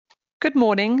Good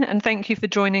morning, and thank you for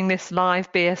joining this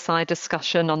live BSI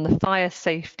discussion on the fire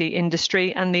safety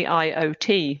industry and the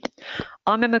IoT.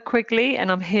 I'm Emma Quigley,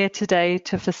 and I'm here today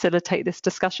to facilitate this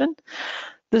discussion.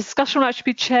 The discussion will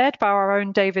actually be chaired by our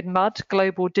own David Mudd,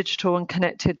 Global Digital and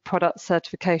Connected Product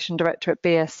Certification Director at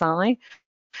BSI.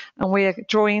 And we are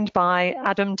joined by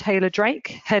Adam Taylor-Drake,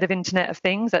 Head of Internet of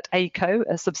Things at ACO,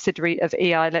 a subsidiary of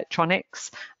EI Electronics,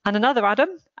 and another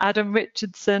Adam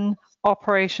Richardson,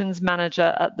 Operations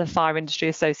Manager at the Fire Industry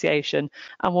Association,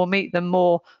 and we'll meet them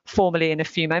more formally in a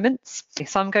few moments.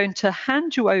 So I'm going to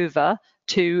hand you over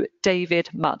to David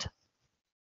Mudd.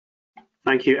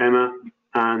 Thank you, Emma,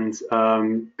 and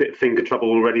bit of finger trouble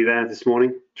already there this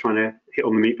morning, trying to hit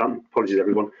on the mute button. Apologies,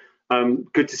 everyone.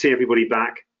 Good to see everybody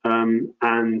back,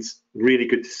 and really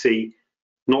good to see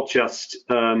not just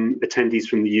attendees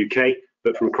from the UK,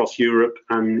 but from across Europe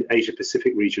and Asia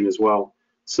Pacific region as well.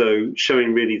 So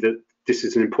showing really that this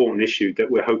is an important issue that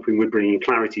we're hoping we're bringing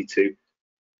clarity to.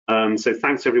 So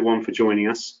thanks everyone for joining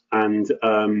us, and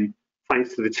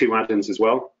thanks to the two Adams as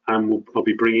well. And I'll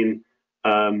be bringing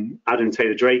Adam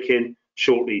Taylor-Drake in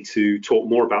shortly to talk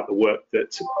more about the work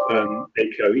that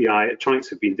ACO, EI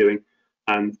Electronics have been doing,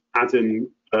 and Adam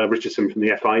Richardson from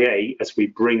the FIA as we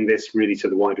bring this really to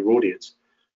the wider audience.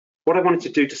 What I wanted to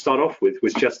do to start off with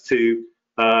was just to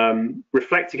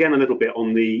reflect again a little bit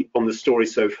on the story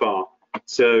so far.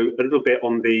 So a little bit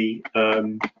on the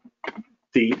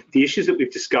issues that we've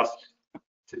discussed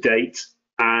to date,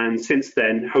 and since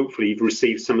then, hopefully, you've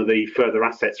received some of the further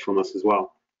assets from us as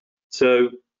well. So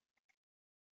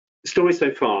the story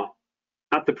so far.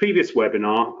 At the previous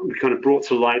webinar, we kind of brought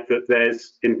to light that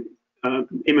there's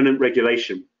imminent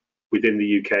regulation within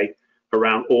the UK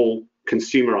around all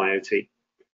consumer IoT,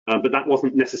 but that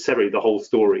wasn't necessarily the whole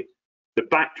story. The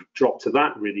backdrop to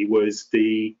that really was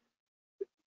the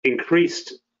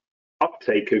increased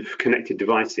uptake of connected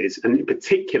devices, and in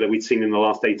particular we'd seen in the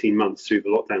last 18 months through the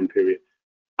lockdown period,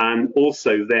 and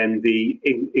also then the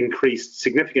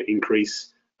significant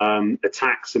increase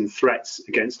attacks and threats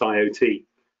against IoT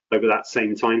over that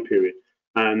same time period,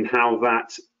 and how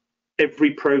that every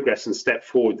progress and step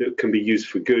forward that can be used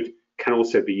for good can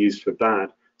also be used for bad.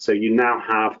 So you now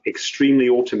have extremely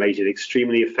automated,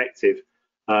 extremely effective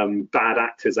bad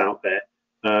actors out there.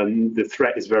 The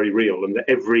threat is very real, and that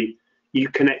every you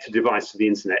connect a device to the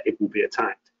internet, it will be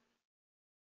attacked.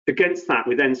 Against that,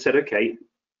 we then said, okay,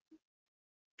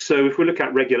 so if we look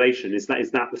at regulation, is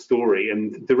that the story?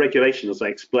 And the regulation, as I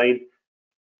explained,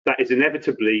 that is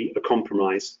inevitably a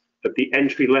compromise. At the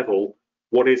entry level,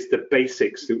 what is the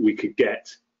basics that we could get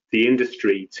the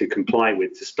industry to comply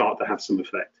with to start to have some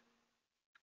effect?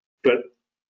 But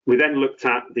we then looked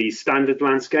at the standard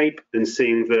landscape and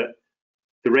seeing that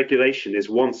the regulation is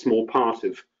one small part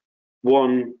of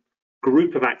one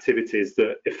group of activities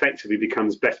that effectively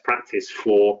becomes best practice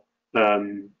for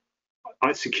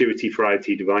security for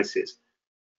IoT devices.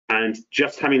 And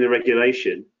just having the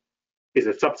regulation is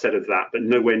a subset of that, but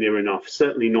nowhere near enough,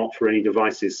 certainly not for any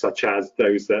devices such as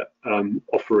those that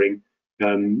offering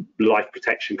life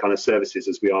protection kind of services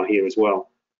as we are here as well.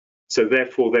 So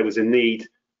therefore there was a need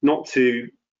not to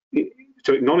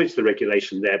acknowledge the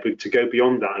regulation there, but to go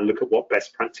beyond that and look at what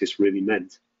best practice really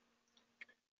meant.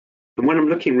 And when I'm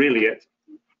looking really at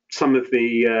some of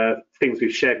the things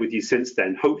we've shared with you since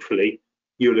then, hopefully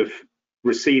you'll have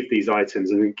received these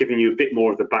items and given you a bit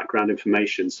more of the background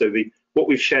information. So what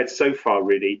we've shared so far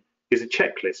really is a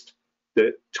checklist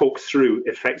that talks through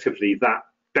effectively that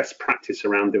best practice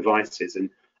around devices and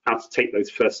how to take those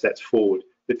first steps forward,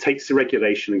 that takes the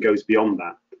regulation and goes beyond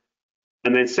that.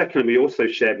 And then secondly, we also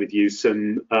shared with you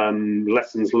some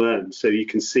lessons learned. So you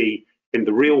can see in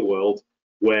the real world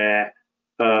where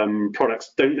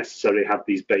products don't necessarily have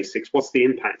these basics, what's the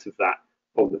impact of that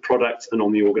on the product and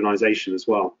on the organization as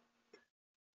well.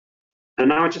 And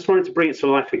now I just wanted to bring it to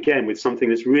life again with something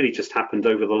that's really just happened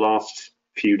over the last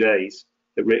few days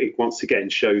that really once again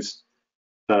shows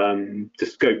the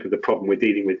scope of the problem we're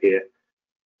dealing with here.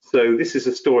 So this is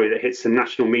a story that hits the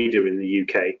national media in the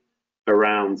UK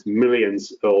around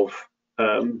millions of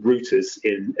routers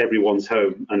in everyone's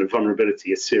home and a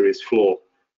vulnerability, a serious flaw.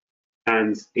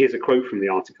 And here's a quote from the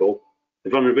article: "The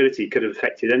vulnerability could have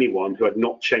affected anyone who had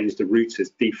not changed the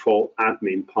router's default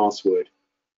admin password."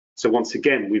 So once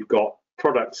again, we've got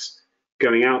products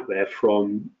going out there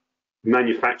from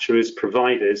manufacturers,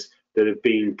 providers that have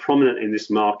been prominent in this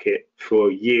market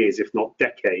for years, if not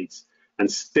decades,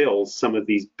 and still some of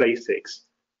these basics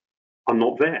are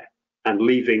not there and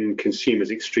leaving consumers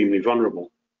extremely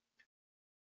vulnerable.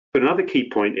 But another key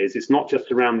point is it's not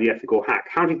just around the ethical hack.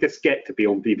 How did this get to be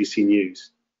on BBC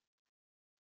News?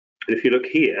 And if you look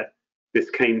here, This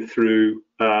came through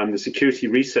the security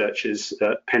researchers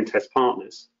at Pentest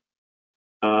Partners.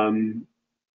 And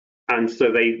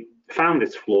so they found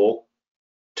this flaw,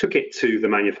 took it to the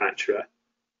manufacturer,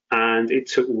 and it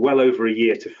took well over a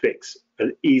year to fix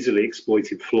an easily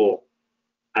exploited flaw.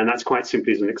 And that's quite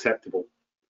simply unacceptable.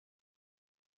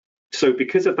 So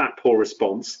because of that poor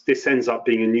response, this ends up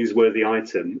being a newsworthy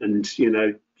item. And, you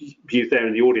know, you there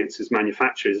in the audience as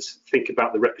manufacturers, think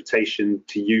about the reputation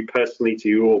to you personally, to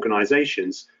your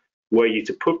organizations, were you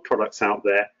to put products out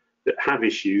there that have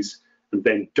issues and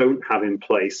then don't have in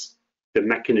place the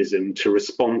mechanism to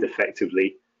respond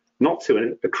effectively, not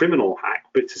to a criminal hack,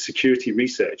 but to security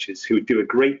researchers who do a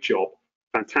great job,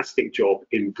 fantastic job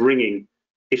in bringing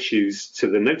issues to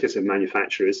the notice of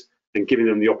manufacturers and giving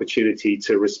them the opportunity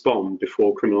to respond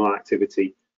before criminal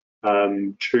activity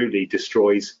truly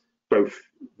destroys both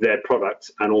their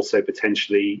product and also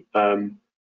potentially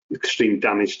extreme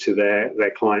damage to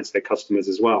their clients, their customers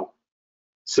as well.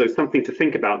 So something to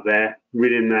think about there,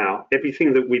 really now.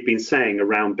 Everything that we've been saying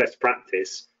around best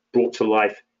practice brought to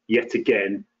life yet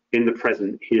again in the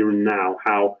present, here and now,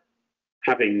 how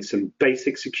having some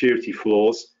basic security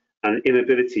flaws and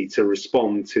inability to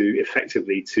respond to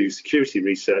effectively to security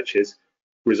researchers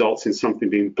results in something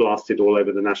being blasted all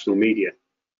over the national media.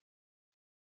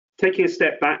 Taking a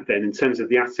step back then, in terms of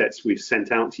the assets we've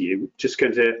sent out to you, just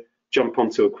going to jump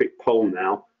onto a quick poll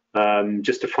now,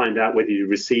 just to find out whether you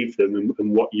received them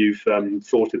and what you've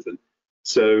thought of them.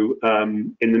 So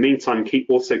in the meantime,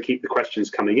 also keep the questions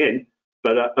coming in,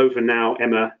 but over now,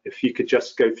 Emma, if you could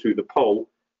just go through the poll,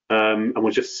 and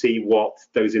we'll just see what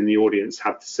those in the audience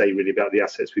have to say really about the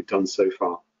assets we've done so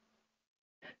far.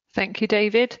 Thank you,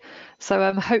 David.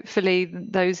 So hopefully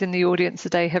those in the audience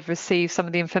today have received some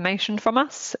of the information from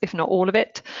us, if not all of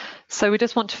it. So we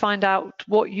just want to find out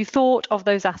what you thought of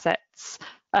those assets.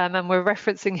 And we're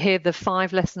referencing here the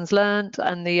 5 lessons learned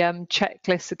and the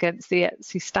checklist against the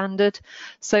ETSI standard.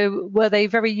 So were they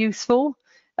very useful?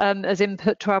 As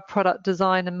input to our product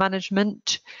design and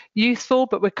management, useful,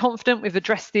 but we're confident we've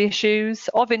addressed the issues,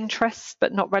 of interest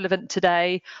but not relevant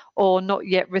today, or not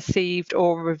yet received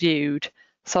or reviewed.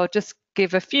 So I'll just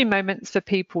give a few moments for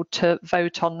people to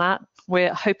vote on that.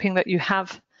 We're hoping that you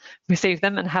have received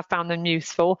them and have found them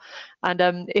useful.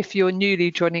 And if you're newly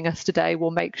joining us today,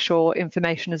 we'll make sure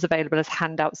information is available as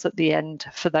handouts at the end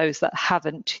for those that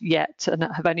haven't yet and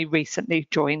have only recently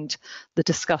joined the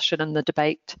discussion and the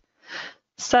debate.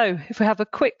 So if we have a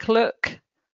quick look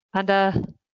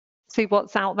and see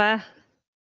what's out there.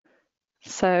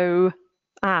 So,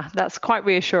 that's quite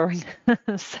reassuring.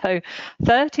 So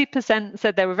 30%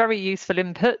 said they were very useful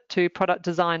input to product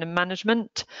design and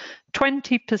management,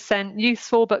 20%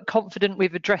 useful but confident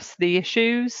we've addressed the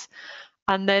issues,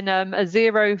 and then a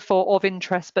 0 for of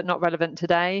interest but not relevant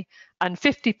today, and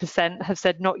 50% have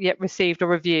said not yet received or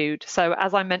reviewed. So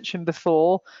as I mentioned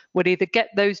before, we'll either get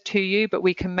those to you, but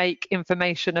we can make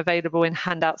information available in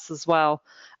handouts as well.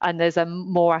 And there's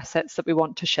more assets that we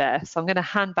want to share. So I'm going to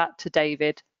hand back to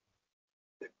David.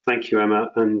 Thank you,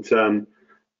 Emma. And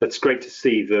it's great to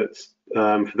see that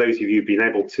for those of you who've been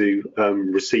able to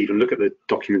receive and look at the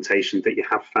documentation, that you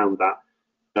have found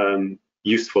that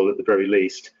useful at the very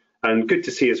least. And good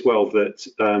to see as well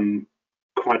that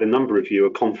quite a number of you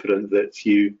are confident that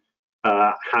you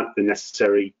have the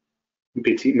necessary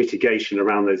mitigation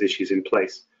around those issues in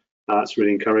place. That's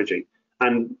really encouraging.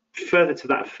 And further to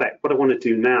that effect, what I want to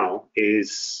do now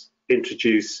is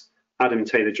introduce Adam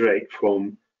Taylor-Drake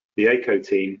from the ACO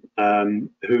team,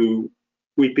 who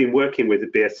we've been working with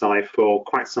at BSI for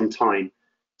quite some time,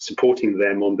 supporting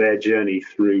them on their journey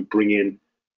through bringing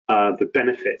the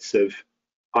benefits of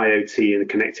IoT in a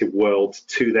connected world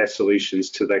to their solutions,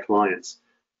 to their clients.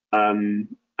 And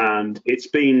it's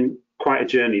been quite a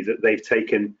journey that they've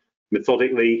taken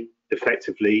methodically,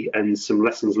 effectively, and some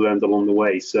lessons learned along the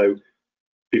way. So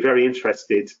be very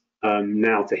interested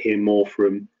now to hear more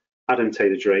from Adam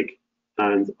Taylor-Drake,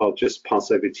 and I'll just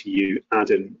pass over to you,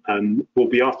 Adam. We'll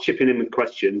be chipping in with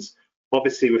questions.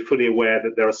 Obviously, we're fully aware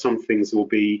that there are some things that will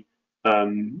be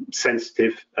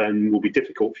sensitive and will be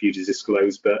difficult for you to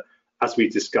disclose, but as we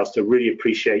discussed, I really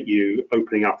appreciate you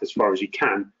opening up as far as you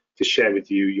can to share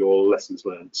with you your lessons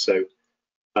learned. So,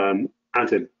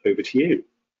 Adam, over to you.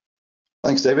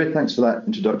 Thanks, David. Thanks for that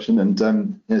introduction.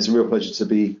 And it's a real pleasure to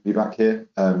be back here.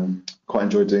 Quite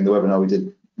enjoyed doing the webinar we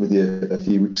did with you a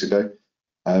few weeks ago.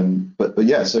 But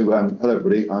yeah, so hello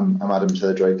everybody. I'm Adam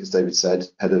Taylor-Drake, as David said,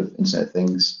 head of Internet of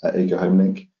Things at ACO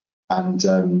HomeLink.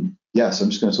 And yeah, so I'm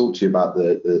just going to talk to you about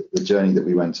the journey that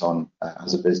we went on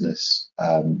as a business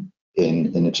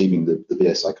in achieving the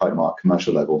BSI kite mark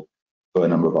commercial level for a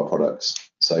number of our products.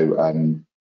 So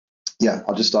yeah,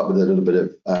 I'll just start with a little bit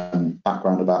of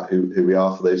background about who we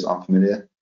are for those that aren't familiar.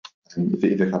 If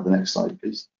you have the next slide,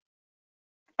 please.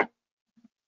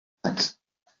 Thanks.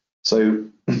 So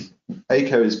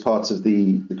ACO is part of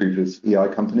the group of EI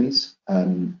companies,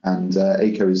 and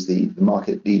ACO is the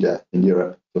market leader in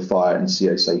Europe for fire and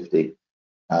CO safety.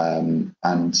 And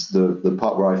the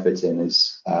part where I fit in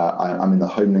is I'm in the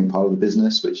home link part of the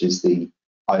business, which is the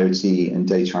IoT and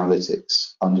data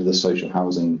analytics under the social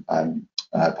housing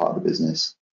part of the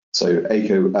business. So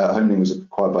ACO, Homelink was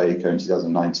acquired by ACO in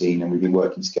 2019, and we've been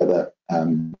working together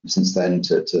since then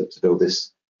to build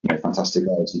this fantastic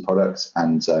IoT product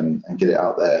and get it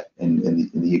out there in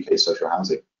the UK social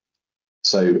housing.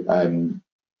 So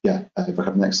yeah, if I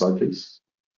have the next slide, please.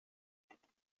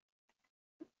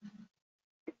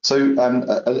 So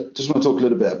I just want to talk a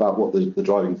little bit about what the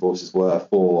driving forces were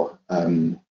for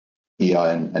EI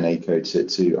and ACO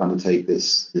to undertake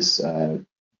this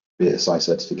BSI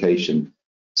certification.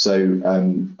 So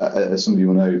as some of you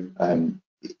will know,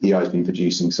 EI has been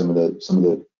producing some of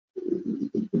the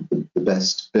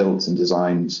best built and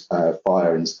designed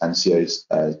fire and CO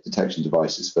detection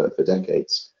devices for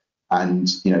decades. And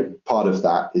part of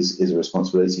that is a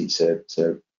responsibility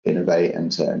to innovate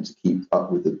and to keep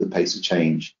up with the pace of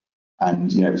change.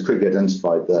 And it was quickly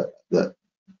identified that the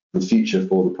future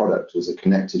for the product was a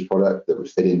connected product that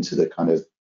would fit into the kind of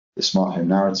the smart home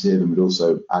narrative and would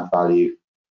also add value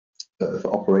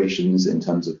for operations in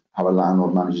terms of how a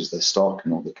landlord manages their stock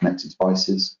and all the connected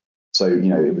devices. So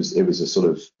it was a sort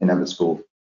of inevitable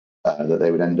that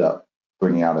they would end up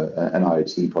bringing out an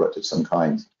IoT product of some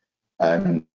kind.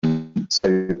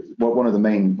 So one of the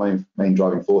main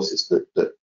driving forces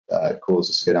that caused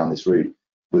us to go down this route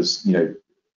was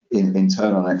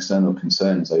internal and external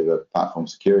concerns over platform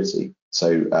security.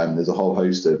 So there's a whole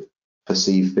host of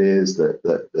perceived fears that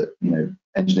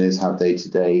engineers have day to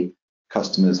day,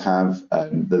 customers have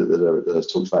that are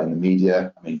talked about in the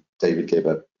media. I mean, David gave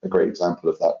a great example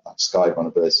of that Sky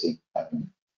vulnerability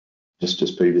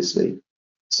just previously.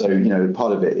 So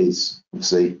part of it is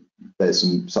obviously there's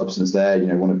some substance there.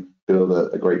 Want to build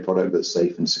a great product that's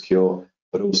safe and secure,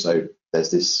 but also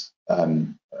there's this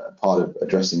part of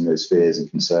addressing those fears and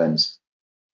concerns.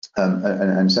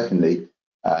 And secondly,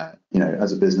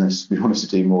 as a business, we wanted to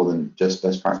do more than just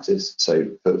best practice.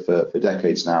 So for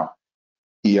decades now,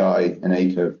 EI and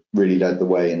ACO really led the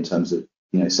way in terms of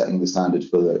setting the standard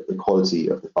for the quality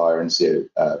of the fire and CO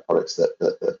products that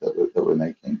we're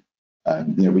making.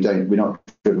 We're not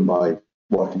driven by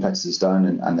what our competitors done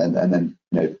and then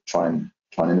try and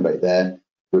innovate there.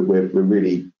 We're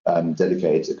really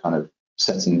dedicated to kind of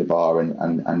setting the bar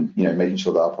and making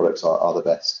sure that our products are the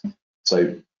best.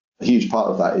 So a huge part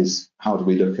of that is how do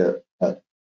we look at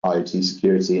IoT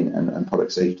security and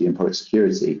product safety and product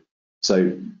security.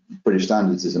 So British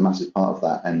standards is a massive part of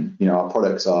that, and our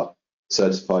products are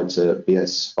certified to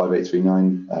BS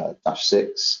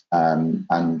 5839-6 and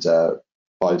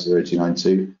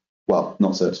 50292. Well,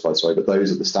 not certified, sorry, but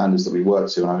those are the standards that we work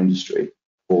to in our industry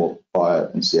for fire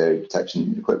and CO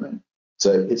detection equipment.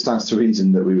 So it stands to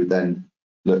reason that we would then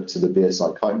look to the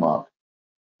BSI kite mark,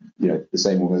 the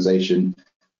same organization,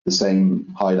 the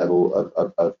same high level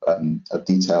of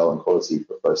detail and quality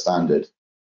for a standard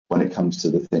when it comes to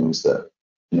the things that,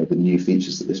 the new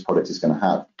features that this product is going to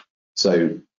have.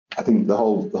 So I think the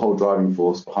whole driving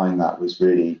force behind that was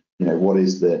really, what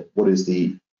is the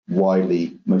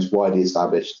most widely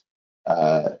established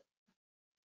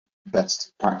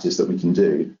best practice that we can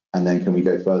do, and then can we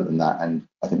go further than that? And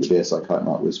I think the BSI kite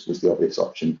mark was the obvious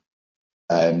option.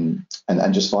 And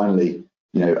just finally,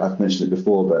 I've mentioned it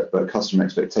before, but customer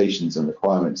expectations and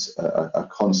requirements are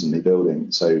constantly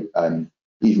building. So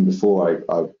even before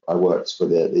I worked for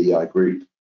the EI group,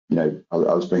 I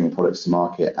was bringing products to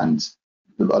market, and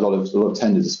a lot of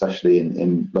tenders, especially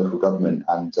in local government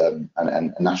and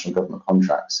national government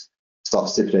contracts, start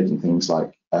stipulating things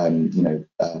like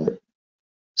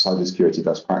cybersecurity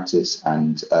best practice.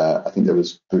 And I think there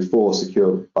was, before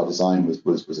secure by design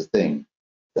was a thing,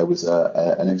 there was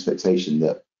an expectation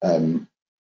that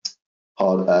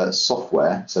hard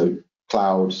software, so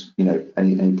cloud,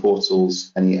 any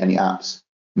portals, any apps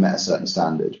met a certain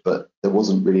standard, but there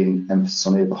wasn't really an emphasis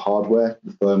on any of the hardware,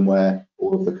 the firmware,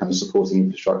 all of the kind of supporting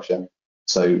infrastructure.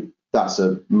 So that's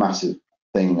a massive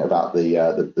thing about the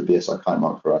BSI kite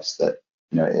mark for us, that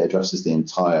it addresses the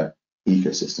entire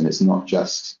ecosystem. It's not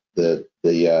just the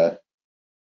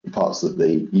parts that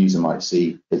the user might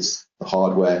see. It's the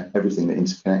hardware, everything that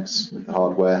interconnects with the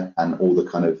hardware, and all the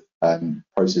kind of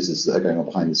processes that are going on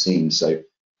behind the scenes. So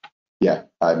yeah,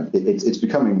 it's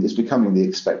becoming the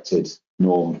expected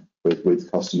norm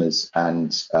with customers, and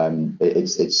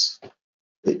it's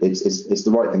it's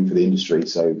the right thing for the industry.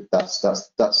 So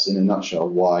that's in a nutshell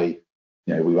why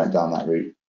we went down that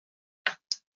route.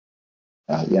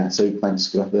 Yeah. So thanks.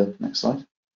 Go to the next slide.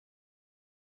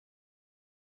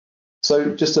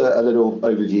 So just a little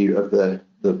overview of the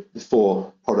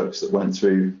 4 products that went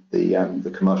through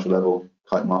the commercial level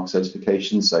Kite Mark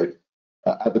certification. So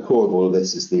at the core of all of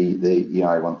this is the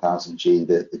EI1000G,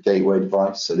 the gateway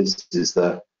device. So this is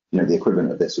the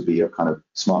equivalent of this would be your kind of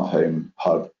smart home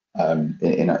hub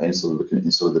in sort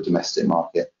of the domestic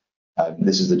market.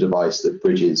 This is the device that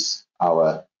bridges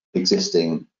our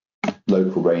existing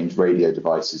local range radio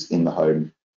devices in the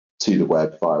home to the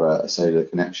web via a cellular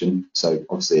connection. So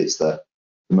obviously it's the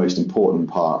most important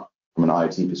part from an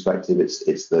IoT perspective.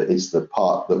 It's the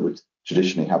part that would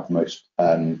traditionally have the most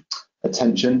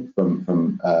attention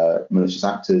from malicious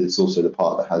actors. It's also the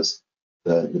part that has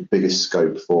the biggest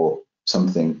scope for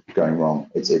something going wrong.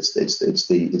 It's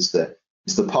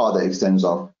the part that extends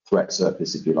our threat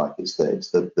surface, if you like. It's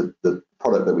the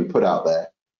product that we put out there,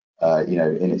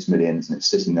 in its millions, and it's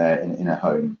sitting there in a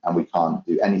home, and we can't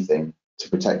do anything to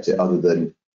protect it other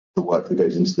than the work that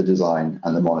goes into the design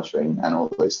and the monitoring and all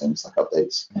those things like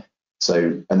updates. So,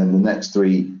 and then the next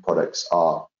 3 products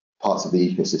are parts of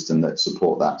the ecosystem that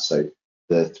support that. So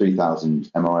the 3000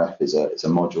 MRF is a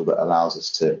module that allows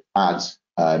us to add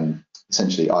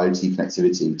essentially IoT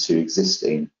connectivity to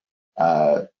existing,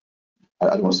 I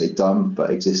don't want to say dumb,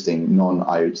 but existing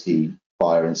non-IoT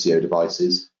fire and CO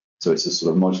devices. So it's a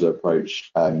sort of modular approach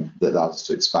that allows us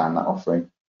to expand that offering.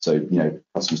 So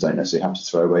customers don't necessarily have to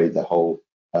throw away the whole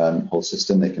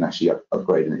system. They can actually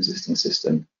upgrade an existing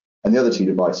system. And the other 2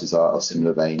 devices are a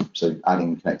similar vein. So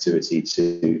adding connectivity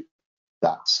to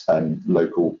that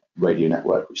local radio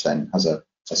network, which then has a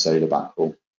cellular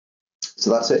backhaul. So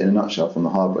that's it in a nutshell from the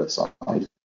hardware side.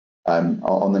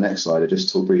 On the next slide, I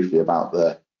just talk briefly about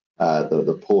the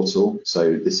portal.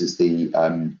 So this is the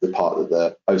part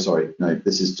that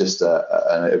this is just an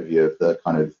overview of the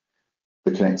kind of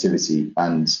the connectivity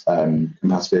and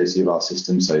compatibility of our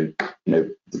system. So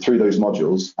through those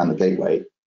modules and the gateway,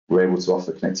 we're able to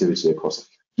offer connectivity across a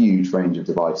huge range of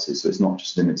devices. So it's not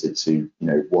just limited to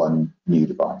one new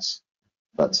device.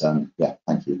 But yeah,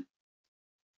 thank you.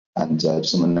 And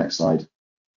just on the next slide.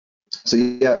 So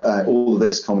yeah, all of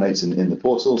this culminates in the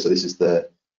portal. So this is the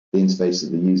interface that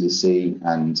the users see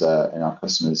and our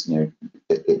customers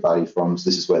get value from. So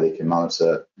this is where they can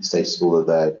monitor the status of all of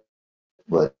their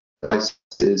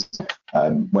devices.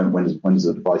 When does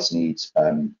the device need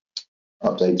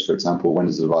updates, for example? When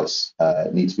does the device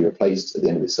need to be replaced at the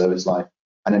end of its service life?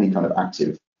 And any kind of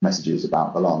active messages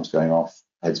about alarms going off,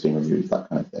 heads being removed, that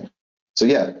kind of thing. So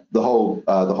yeah, the whole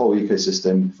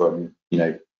ecosystem from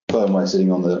firmware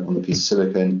sitting on the piece of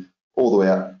silicon all the way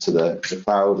up to the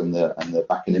cloud and the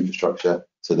backend infrastructure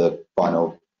to the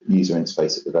final user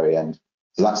interface at the very end.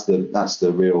 So that's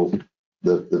the real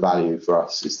value for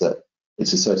us, is that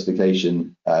it's a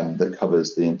certification that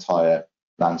covers the entire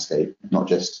landscape, not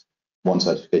just one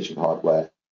certification for hardware,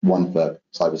 one for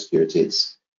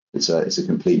cybersecurity. It's a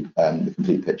complete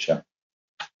picture.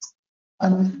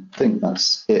 And I think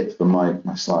that's it for my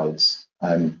slides.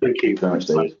 Thank you very much,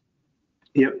 David.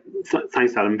 Yep,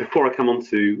 thanks, Adam. Before I come on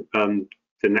to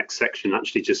the next section,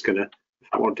 actually, just gonna, if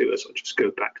I want to do this, I'll just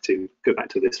go back to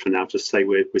this for now. Just say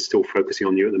we're still focusing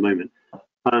on you at the moment.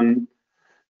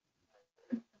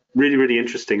 Really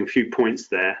interesting. A few points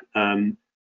there.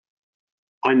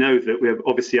 I know that we have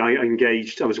obviously.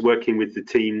 I was working with the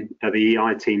team, the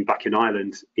EI team back in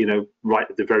Ireland. Right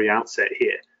at the very outset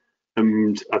here,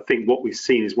 and I think what we've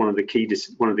seen is one of the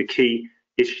key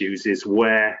issues is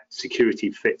where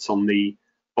security fits on the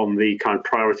kind of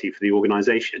priority for the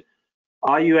organisation.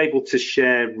 Are you able to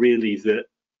share really that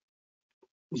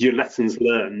your lessons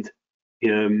learned,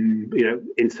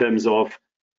 in terms of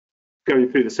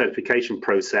going through the certification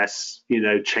process,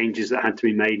 changes that had to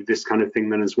be made, this kind of thing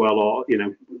then as well, or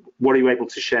what are you able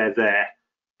to share there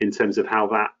in terms of how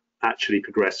that actually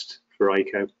progressed for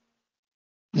ICO?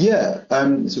 Yeah,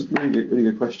 it's a really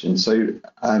good question. So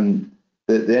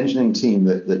the engineering team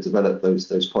that developed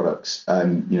those products,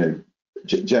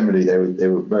 generally they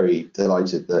were very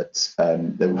delighted that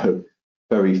there were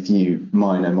very few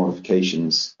minor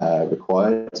modifications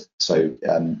required. So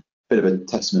bit of a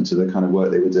testament to the kind of work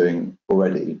they were doing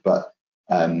already. But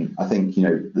I think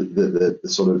the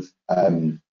sort of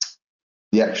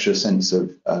the extra sense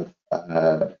of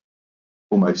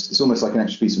it's almost like an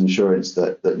extra piece of insurance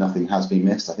that nothing has been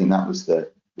missed. I think that was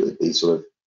the sort of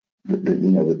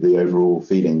the overall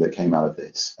feeling that came out of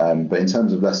this. But in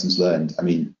terms of lessons learned, I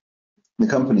mean, the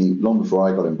company, long before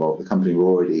I got involved, the company were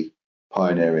already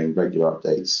pioneering regular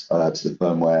updates to the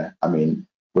firmware. I mean,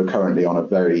 we're currently on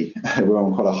we're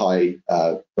on quite a high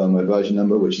firmware version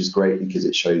number, which is great because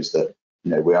it shows that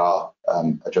we are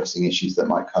addressing issues that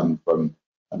might come from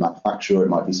a manufacturer. It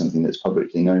might be something that's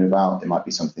publicly known about. It might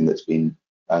be something that's been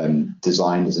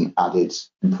designed as an added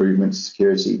improvement to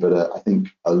security. But I think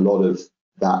a lot of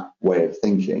that way of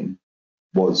thinking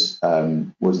was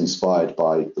inspired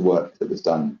by the work that was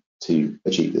done to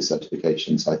achieve this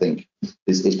certification. So I think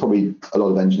it's probably a lot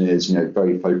of engineers,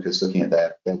 very focused, looking at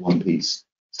their one piece,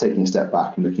 taking a step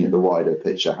back and looking at the wider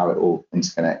picture, how it all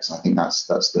interconnects. And I think that's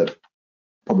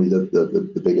probably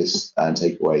the biggest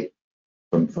takeaway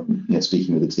from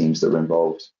speaking with the teams that were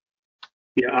involved.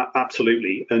 Yeah,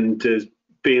 absolutely. And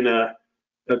being an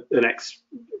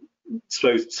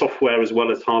software as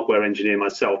well as hardware engineer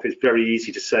myself, it's very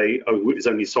easy to say, oh, it was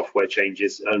only software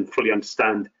changes, and fully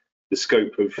understand the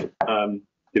scope of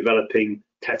developing,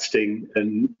 testing,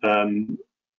 and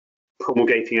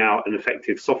promulgating out an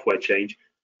effective software change.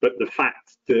 But the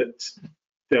fact that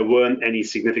there weren't any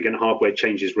significant hardware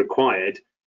changes required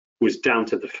was down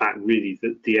to the fact really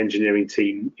that the engineering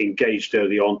team engaged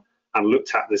early on and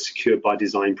looked at the secure by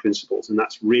design principles. And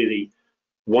that's really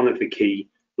one of the key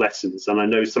lessons. And I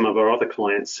know some of our other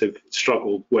clients have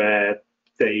struggled where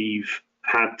they've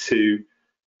had to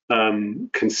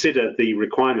consider the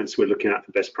requirements we're looking at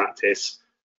for best practice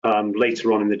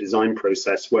later on in the design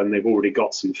process when they've already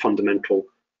got some fundamental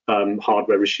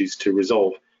hardware issues to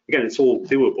resolve. Again, it's all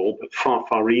doable, but far,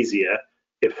 far easier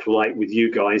if, like with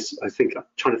you guys, I'm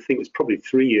trying to think, it was probably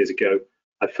 3 years ago,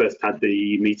 I first had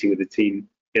the meeting with the team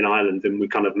in Ireland, and we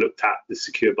kind of looked at the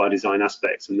secure by design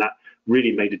aspects, and that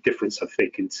really made a difference, I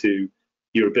think, into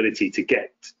your ability to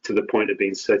get to the point of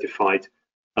being certified.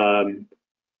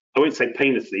 I won't say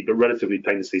painlessly, but relatively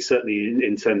painlessly, certainly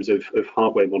in terms of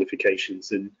hardware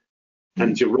modifications. And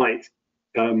you're right,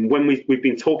 when we've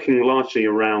been talking largely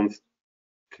around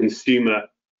consumer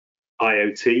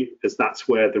IoT, as that's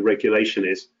where the regulation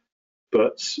is,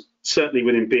 but certainly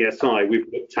within BSI, we've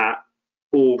looked at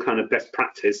all kind of best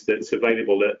practice that's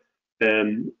available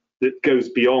that goes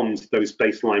beyond those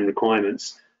baseline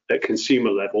requirements at consumer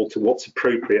level to what's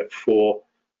appropriate for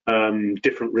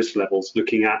different risk levels,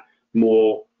 looking at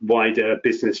more wider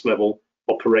business level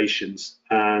operations.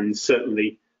 And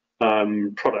certainly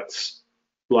products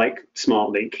like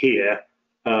SmartLink here,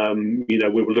 we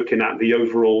were looking at the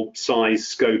overall size,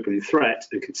 scope and threat,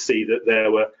 and could see that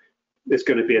there's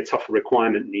going to be a tougher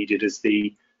requirement needed as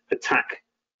the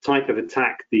type of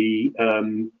attack,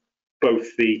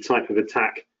 both the type of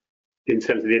attack in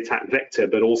terms of the attack vector,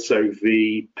 but also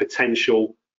the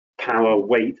potential power,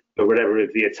 weight, or whatever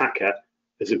of the attacker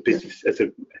as a business,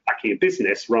 attacking a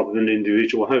business rather than an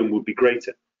individual home would be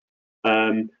greater.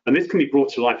 And this can be brought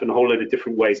to life in a whole load of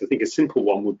different ways. I think a simple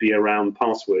one would be around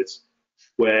passwords,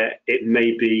 where it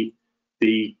may be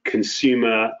the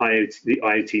consumer IoT, the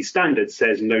IoT standard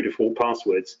says no default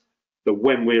passwords. But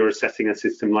when we're assessing a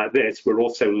system like this, we're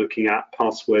also looking at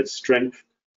password strength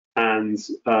and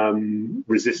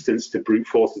resistance to brute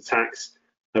force attacks,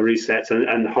 resets,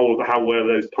 and how well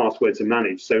those passwords are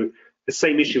managed. So the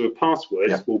same issue of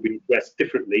passwords will be addressed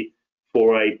differently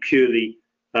for a purely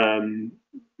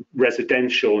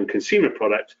residential and consumer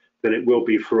product than it will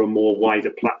be for a more wider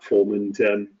platform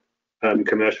and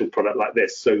commercial product like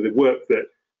this. So the work that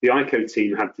the ICO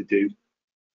team had to do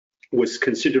was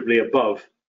considerably above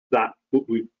that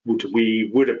we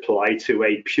would apply to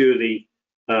a purely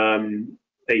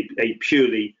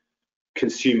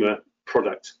consumer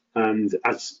product. And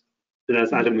as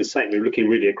Adam was saying, we're looking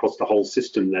really across the whole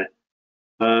system there.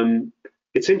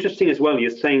 It's interesting as well.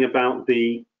 You're saying about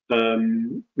the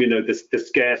the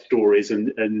scare stories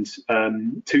and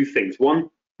two things: one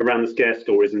around the scare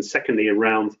stories, and secondly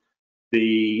around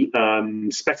the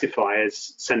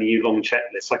specifiers sending you long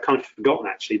checklists. I kind of forgotten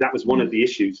actually. That was one of the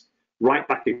issues right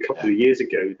back a couple of years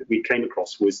ago that we came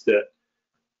across, was that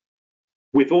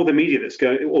with all the media that's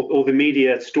going, all the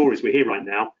media stories we hear right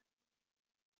now,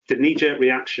 the knee-jerk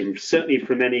reaction, certainly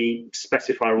from any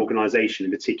specifier organisation,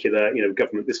 in particular,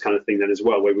 government, this kind of thing, then as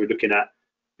well, where we're looking at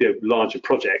larger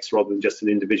projects rather than just an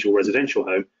individual residential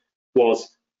home, was,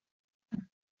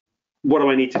 what do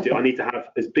I need to do? I need to have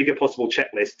as big a possible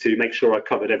checklist to make sure I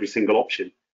covered every single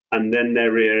option. And then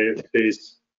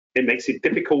it makes it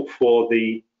difficult for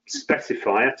the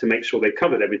specifier to make sure they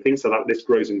covered everything, so that list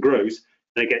grows and grows.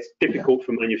 And it gets difficult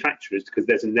for manufacturers because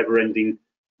there's a never-ending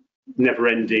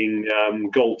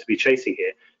goal to be chasing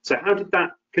here. So how did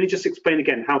that? Can you just explain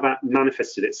again how that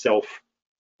manifested itself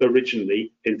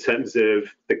originally in terms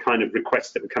of the kind of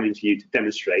requests that were coming to you to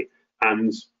demonstrate,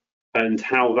 and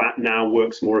how that now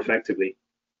works more effectively?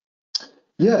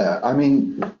 Yeah, I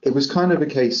mean, it was kind of a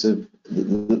case of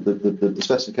the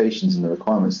specifications and the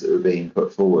requirements that were being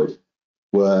put forward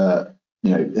were,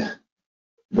 you know,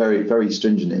 very, very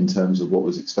stringent in terms of what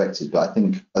was expected. But I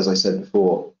think, as I said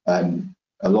before,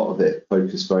 a lot of it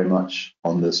focused very much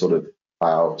on the sort of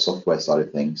cloud software side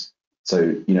of things. So,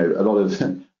 you know, a lot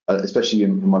of, especially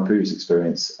in my previous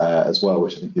experience as well,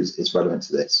 which I think is relevant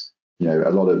to this, you know, a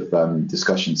lot of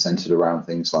discussion centered around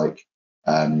things like,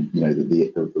 you know,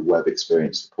 the web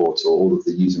experience, the portal, all of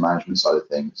the user management side of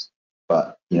things.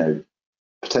 But, you know,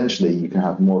 potentially you can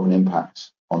have more of an impact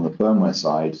on the firmware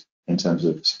side in terms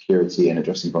of security and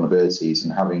addressing vulnerabilities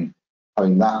and having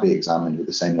that be examined with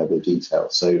the same level of detail.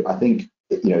 So I think,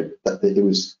 you know, that it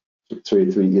was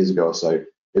 3 years ago or so.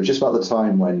 It was just about the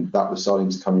time when that was starting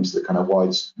to come into the kind of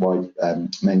wide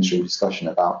mainstream discussion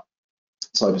about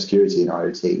cybersecurity and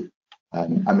IoT.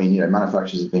 I mean, you know,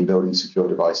 manufacturers have been building secure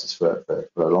devices for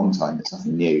a long time. It's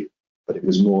nothing new, but it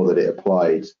was more that it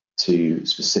applied to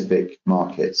specific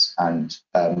markets, and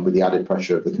with the added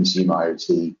pressure of the consumer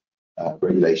IoT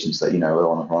regulations that, you know, are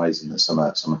on the horizon, that some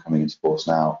are coming into force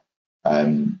now.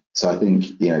 So I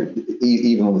think, you know,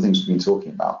 even all the things we've been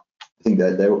talking about, I think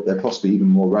they're possibly even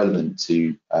more relevant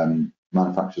to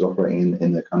manufacturers operating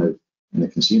in the kind of in the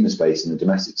consumer space, in the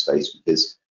domestic space,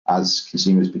 because as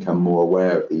consumers become more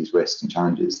aware of these risks and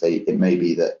challenges, it may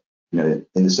be that, you know,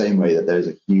 in the same way that there's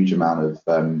a huge amount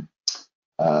of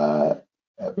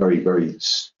very, very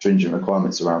stringent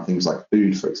requirements around things like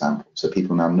food, for example. So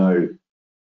people now know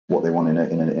what they want in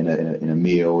a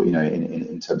meal, you know,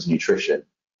 in terms of nutrition.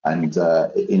 And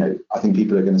you know, I think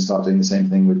people are going to start doing the same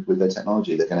thing with their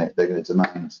technology. They're going to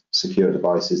demand secure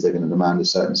devices. They're going to demand a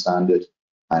certain standard.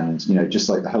 And, you know, just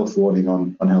like the health warning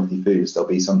on unhealthy foods, there'll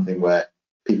be something where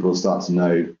people will start to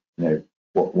know, you know,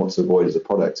 what to avoid as a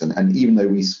product. And even though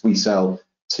we sell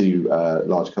to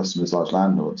large customers, large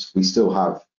landlords, we still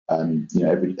have you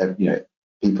know, you know,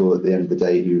 people at the end of the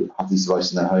day who have these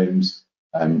devices in their homes.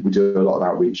 We do a lot of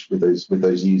outreach with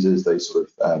those users, those sort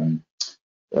of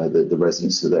the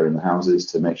residents that are in the houses,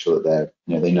 to make sure that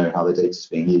they know how their data is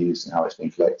being used and how it's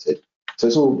being collected. So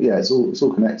it's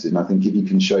all connected. And I think if you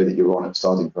can show that you're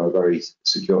starting from a very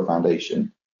secure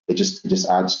foundation, it just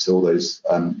adds to all those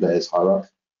layers higher up.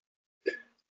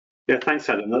 Yeah, thanks,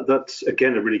 Adam. That's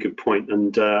again a really good point,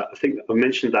 and I think I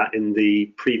mentioned that in the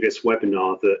previous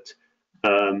webinar that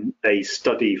a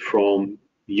study from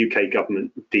UK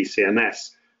government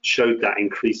DCMS showed that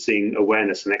increasing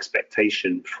awareness and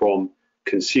expectation from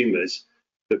consumers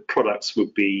that products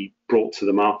would be brought to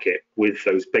the market with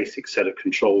those basic set of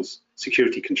controls,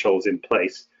 security controls in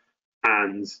place,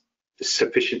 and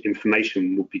sufficient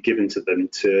information would be given to them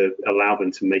to allow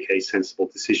them to make a sensible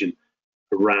decision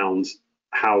around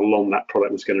how long that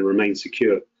product was going to remain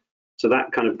secure. So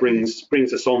that kind of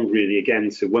brings us on really again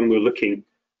to when we're looking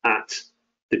at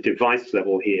the device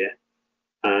level here,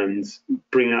 and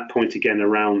bring that point again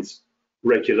around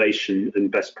regulation and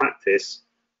best practice.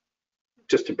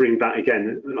 Just to bring back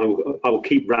again, I will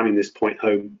keep ramming this point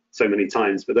home so many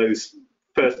times, but those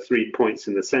first 3 points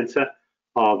in the center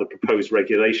are the proposed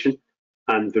regulation,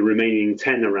 and the remaining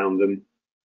 10 around them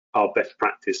are best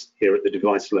practice here at the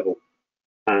device level.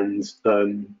 And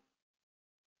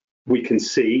we can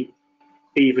see,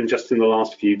 even just in the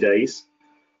last few days,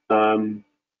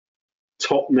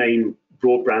 top name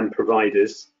broadband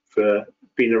providers for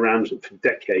been around for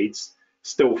decades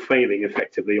still failing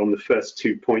effectively on the first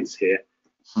 2 points here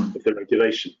of the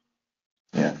regulation.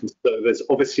 Yeah. And so there's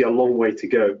obviously a long way to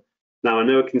go. Now I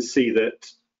know I can see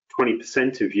that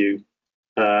 20% of you,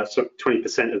 so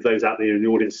 20% of those out there in the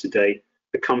audience today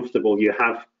are comfortable. You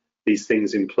have these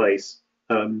things in place.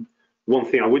 One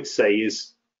thing I would say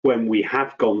is when we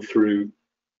have gone through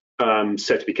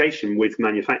certification with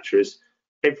manufacturers,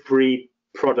 every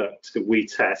product that we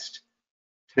test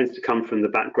tends to come from the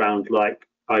background like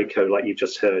ICO, like you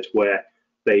just heard, where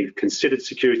they've considered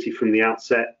security from the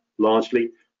outset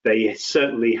largely. They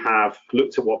certainly have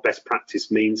looked at what best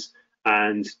practice means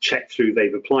and checked through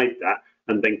they've applied that,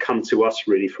 and then come to us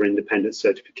really for independent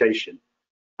certification.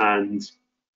 And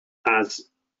as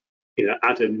you know,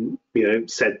 Adam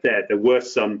said there were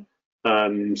some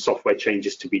software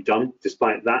changes to be done.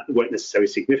 Despite that, they weren't necessarily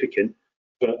significant.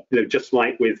 But just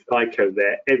like with ICO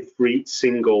there, every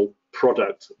single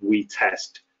product we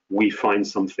test, we find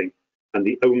something. And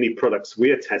the only products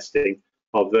we are testing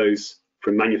are those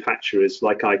from manufacturers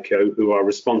like ICO who are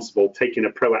responsible, taking a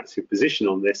proactive position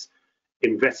on this,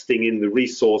 investing in the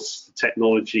resource, the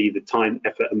technology, the time,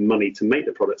 effort and money to make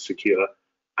the product secure,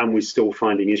 and we're still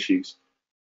finding issues.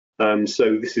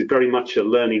 So this is very much a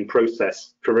learning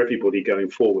process for everybody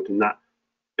going forward, and that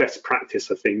best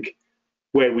practice, I think,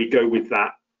 where we go with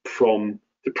that from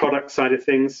the product side of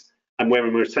things, and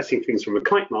when we're assessing things from a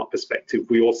kite mark perspective,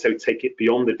 we also take it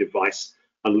beyond the device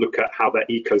and look at how that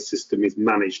ecosystem is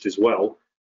managed as well.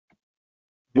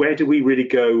 Where do we really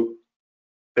go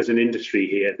as an industry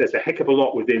here? There's a heck of a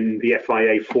lot within the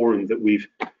FIA forum that we've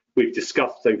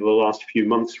discussed over the last few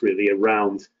months, really,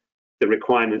 around the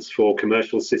requirements for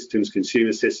commercial systems,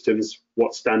 consumer systems,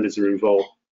 what standards are involved.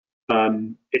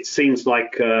 It seems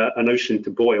like an ocean to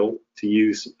boil, to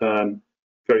use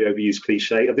very overused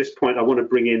cliche. At this point, I want to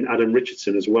bring in Adam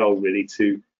Richardson as well, really,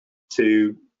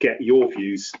 to get your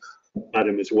views,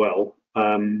 Adam, as well,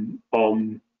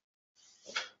 on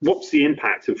what's the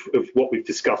impact of what we've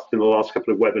discussed in the last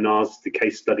couple of webinars, the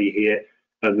case study here,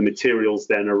 and the materials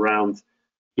then around,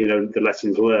 the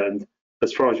lessons learned,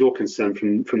 as far as you're concerned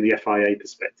from the FIA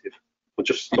perspective. I'll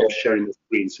just stop sharing the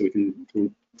screen so we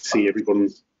can see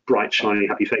everyone's bright, shiny,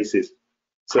 happy faces.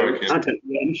 So, Adam,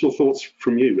 initial thoughts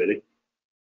from you, really?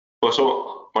 Well,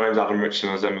 so my name is Adam Richardson,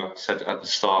 as Emma said at the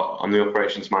start. I'm the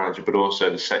operations manager, but also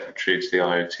the secretary to the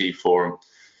IoT forum.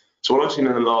 So what I've seen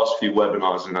in the last few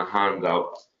webinars in a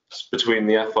handout between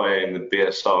the FIA and the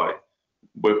BSI,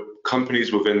 where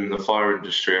companies within the fire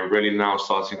industry are really now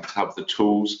starting to have the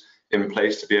tools in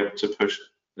place to be able to push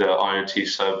their IoT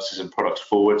services and products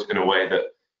forward in a way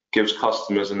that gives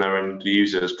customers and their end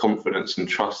users confidence and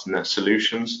trust in their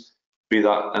solutions, be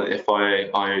that at the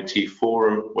FIA IoT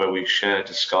forum, where we share,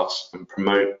 discuss and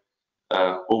promote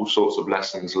all sorts of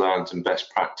lessons learned and best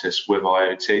practice with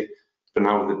IoT. But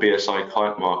now with the BSI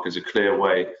kite mark is a clear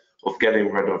way of getting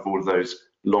rid of all of those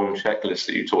long checklists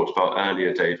that you talked about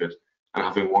earlier, David, and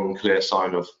having one clear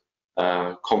sign of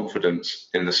confidence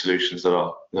in the solutions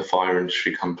that the fire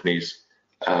industry companies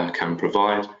can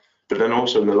provide. But then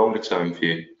also in the longer term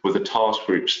view, with the task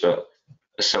groups that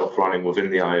are self-running within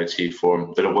the IoT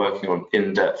forum that are working on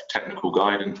in-depth technical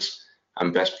guidance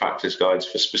and best practice guides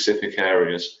for specific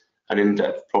areas and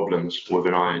in-depth problems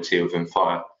within IoT, within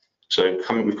fire. So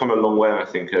we've come a long way, I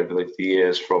think, over the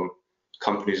years from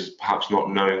companies perhaps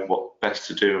not knowing what best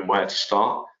to do and where to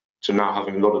start, to now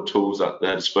having a lot of tools at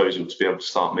their disposal to be able to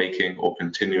start making or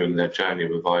continuing their journey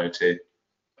with IoT.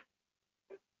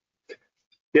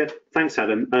 Yeah, thanks,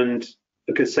 Adam. And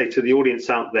I can say to the audience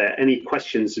out there, any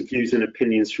questions, views and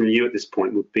opinions from you at this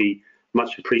point would be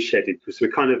much appreciated, because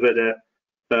we're kind of at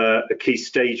a key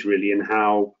stage, really, in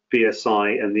how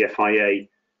BSI and the FIA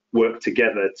work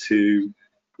together to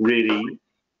really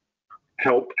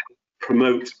help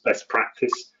promote best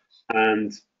practice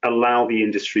and allow the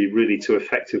industry really to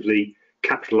effectively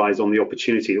capitalize on the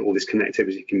opportunity that all this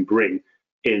connectivity can bring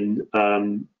in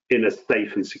a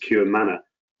safe and secure manner.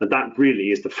 And that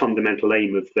really is the fundamental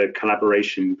aim of the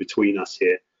collaboration between us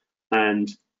here. And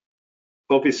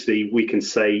obviously we can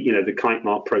say, the kite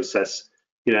mark process,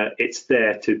 it's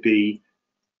there to be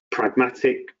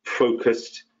pragmatic,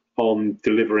 focused on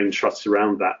delivering trust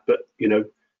around that. But,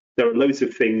 there are loads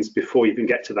of things before you even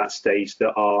get to that stage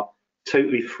that are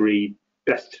totally free,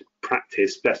 best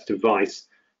practice, best advice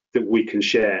that we can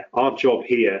share. Our job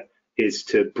here is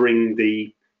to bring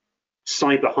the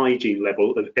cyber hygiene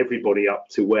level of everybody up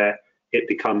to where it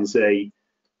becomes it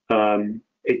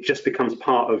just becomes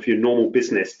part of your normal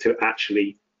business to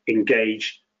actually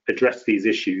engage, address these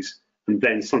issues. And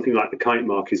then something like the kite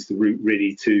mark is the route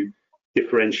really to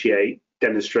differentiate,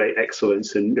 demonstrate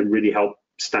excellence and really help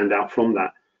stand out from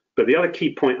that. But the other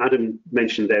key point Adam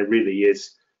mentioned there really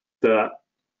is the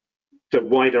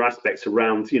wider aspects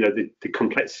around, the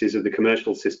complexities of the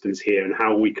commercial systems here and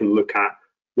how we can look at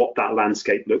what that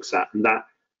landscape looks at. And that,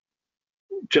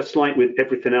 just like with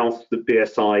everything else that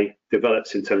BSI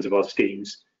develops in terms of our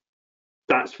schemes,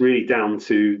 that's really down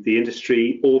to the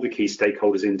industry, all the key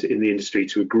stakeholders in the industry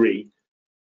to agree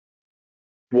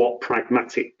what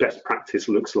pragmatic best practice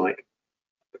looks like.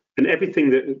 And everything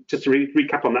that, just to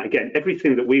recap on that again,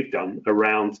 everything that we've done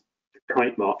around the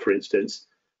kite mark, for instance,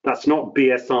 that's not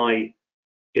BSI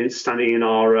standing in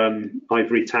our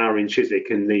ivory tower in Chiswick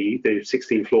in the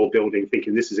 16th floor building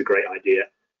thinking this is a great idea.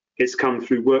 It's come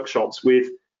through workshops with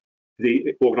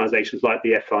the organisations like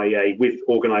the FIA, with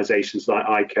organisations like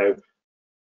ICO,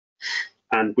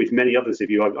 and with many others of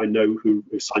you I know who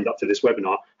have signed up to this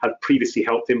webinar have previously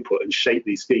helped input and shape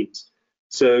these schemes.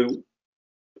 So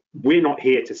we're not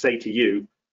here to say to you,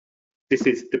 this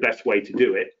is the best way to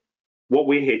do it. What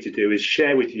we're here to do is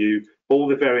share with you all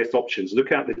the various options,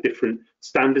 look at the different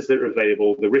standards that are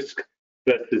available, the risk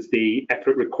versus the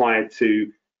effort required to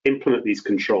implement these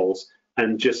controls,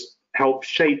 and just help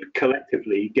shape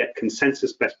collectively, get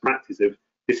consensus best practice of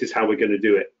this is how we're going to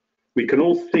do it. We can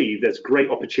all see there's great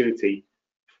opportunity,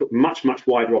 much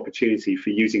wider opportunity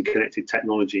for using connected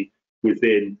technology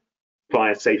within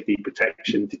fire safety,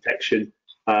 protection, detection,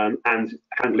 and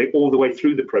handle it all the way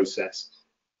through the process.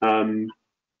 And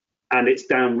it's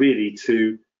down really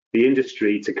to the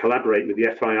industry to collaborate with the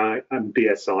FII and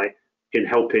BSI in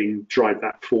helping drive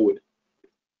that forward.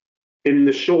 In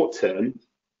the short term,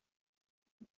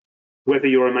 whether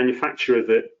you're a manufacturer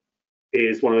that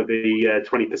is one of the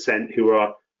 20% who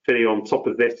are feeling on top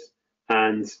of this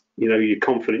and you're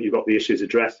confident you've got the issues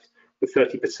addressed, the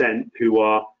 30% who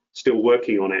are still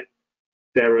working on it,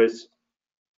 there is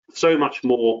so much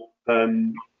more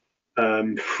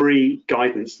free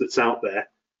guidance that's out there.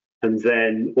 And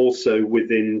then also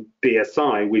within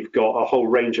BSI, we've got a whole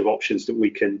range of options that we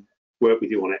can work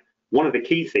with you on it. One of the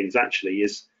key things actually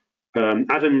is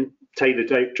Adam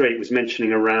Taylor-Drake was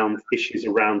mentioning around issues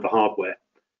around the hardware.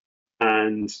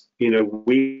 And,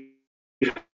 we've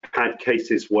had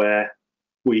cases where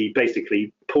we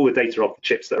basically pull the data off the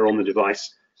chips that are on the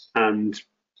device and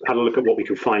have a look at what we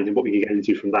can find and what we can get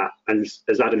into from that. And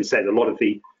as Adam said, a lot of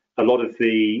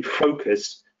the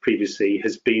focus previously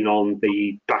has been on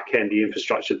the back end, the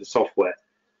infrastructure, the software.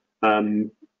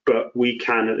 But we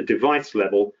can at the device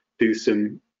level do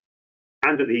some,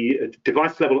 and at the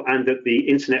device level and at the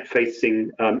internet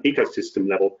facing ecosystem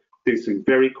level, do some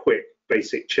very quick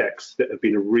basic checks that have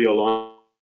been a real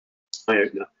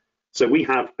eye-opener. So we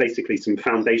have basically some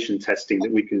foundation testing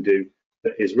that we can do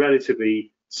that is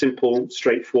relatively simple,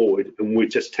 straightforward, and we're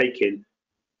just taking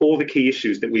all the key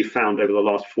issues that we've found over the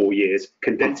last 4 years,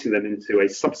 condensing them into a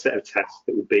subset of tests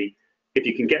that will be, if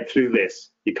you can get through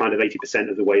this, you're kind of 80%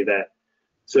 of the way there.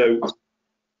 So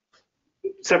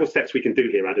several steps we can do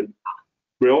here, Adam.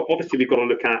 Obviously, we've got to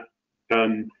look at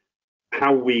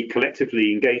how we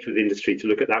collectively engage with the industry to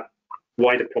look at that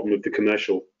wider problem of the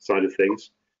commercial side of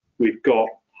things. We've got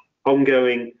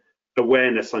ongoing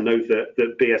awareness. I know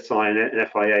that BSI and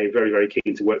FIA are very, very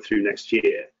keen to work through next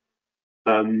year.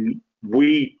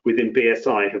 We, within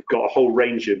BSI, have got a whole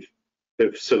range of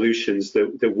solutions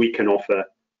that we can offer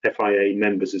FIA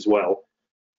members as well.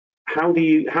 How do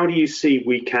you see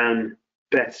we can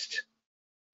best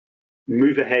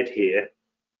move ahead here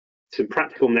to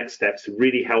practical next steps to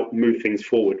really help move things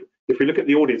forward? If we look at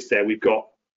the audience there, we've got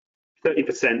 30%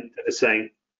 that are saying,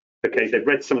 okay, they've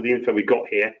read some of the info we got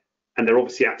here, and they're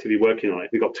obviously actively working on it.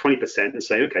 We've got 20% that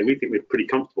say, okay, we think we're pretty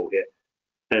comfortable here.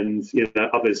 And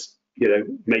others,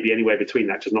 maybe anywhere between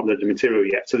that, just not read the material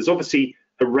yet. So there's obviously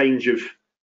a range of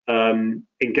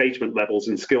engagement levels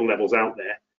and skill levels out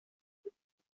there.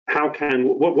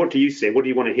 What do you see? What do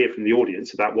you want to hear from the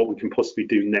audience about what we can possibly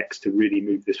do next to really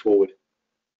move this forward?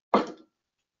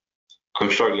 I'm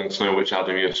struggling to know which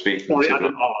Adam you're speaking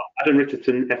to. Adam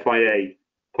Richardson, FIA.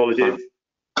 Apologies.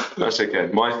 That's okay.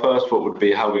 My first thought would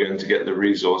be how we're going to get the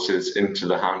resources into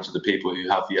the hands of the people who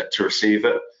have yet to receive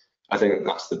it. I think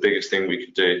that's the biggest thing we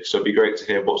could do. So it'd be great to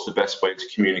hear what's the best way to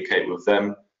communicate with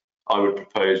them. I would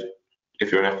propose,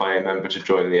 if you're an FIA member, to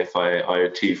join the FIA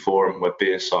IoT forum where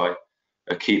BSI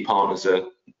are key partners are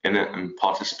in it and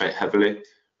participate heavily,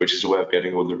 which is a way of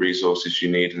getting all the resources you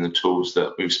need and the tools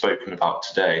that we've spoken about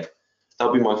today.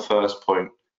 That'll be my first point.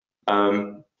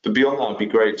 But beyond that, it'd be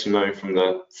great to know from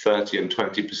the 30 and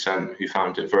 20% who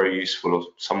found it very useful or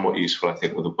somewhat useful, I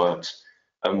think, were the words,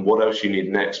 what else you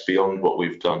need next beyond what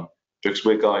we've done. Because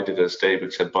we're guided, as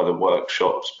David said, by the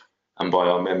workshops and by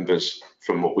our members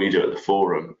from what we do at the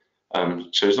forum.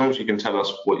 So as long as you can tell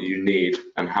us what you need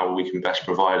and how we can best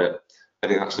provide it, I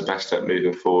think that's the best step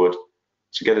moving forward,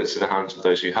 to get it to the hands of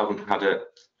those who haven't had it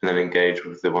and then engage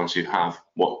with the ones who have,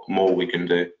 what more we can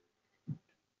do.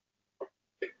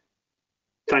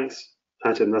 Thanks,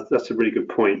 Adam. That's a really good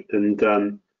point.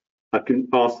 And I can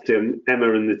ask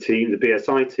Emma and the team, the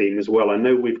BSI team as well. I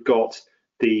know we've got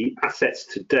the assets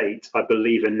to date, I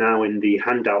believe, are now in the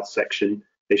handout section.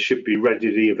 They should be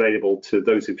readily available to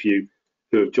those of you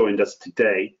who have joined us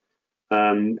today.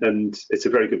 And it's a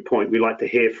very good point. We like to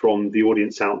hear from the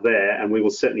audience out there, and we will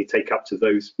certainly take up to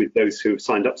those who have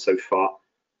signed up so far.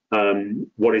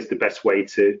 What is the best way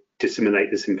to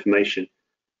disseminate this information?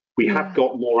 We have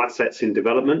got more assets in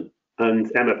development, and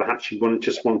Emma, perhaps you want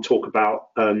to talk about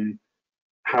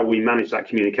how we manage that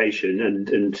communication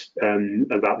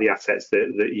and about the assets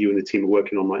that you and the team are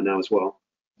working on right now as well.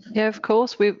 Yeah, of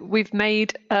course. We've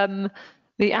made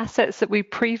the assets that we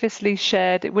previously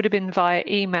shared. It would have been via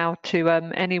email to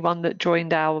anyone that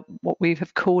joined what we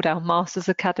have called our Masters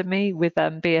Academy with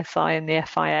BSI and the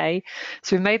FIA.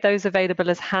 So we've made those available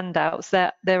as handouts.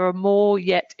 There are more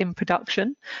yet in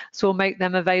production, so we'll make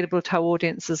them available to our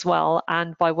audience as well.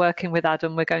 And by working with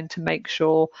Adam, we're going to make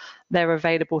sure they're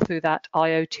available through that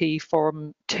IoT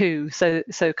forum too. So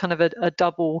kind of a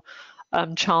double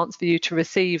chance for you to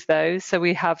receive those. So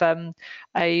we have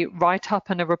a write-up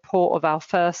and a report of our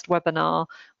first webinar.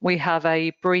 We have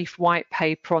a brief white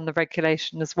paper on the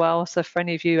regulation as well. So for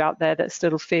any of you out there that's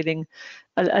still feeling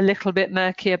a little bit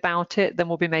murky about it, then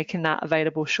we'll be making that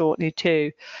available shortly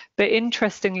too. But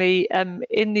interestingly,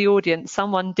 in the audience,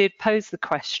 someone did pose the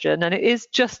question, and it is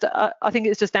just, I think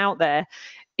it's just out there.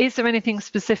 Is there anything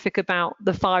specific about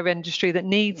the fire industry that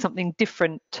needs something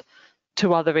different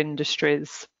to other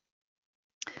industries?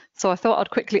 So I thought I'd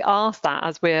quickly ask that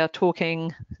as we're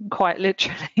talking quite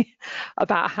literally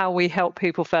about how we help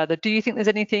people further. Do you think there's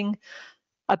anything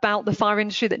about the fire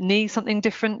industry that needs something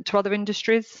different to other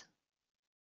industries?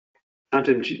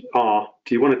 Adam, do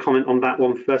you want to comment on that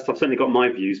one first? I've certainly got my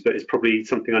views, but it's probably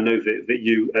something I know that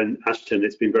you and Ashton,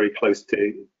 it's been very close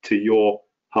to your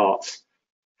hearts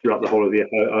throughout the whole of the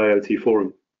IoT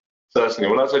forum. Certainly.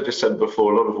 Well, as I just said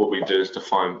before, a lot of what we do is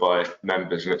defined by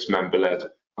members and it's member-led.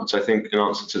 So I think in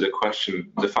answer to the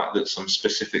question, the fact that some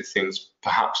specific things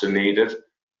perhaps are needed,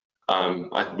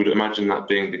 I would imagine that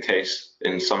being the case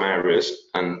in some areas,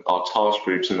 and our task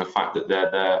groups and the fact that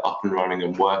they're there up and running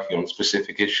and working on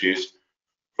specific issues,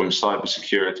 from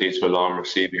cybersecurity to alarm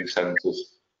receiving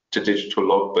centres to digital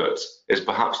logbooks, is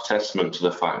perhaps testament to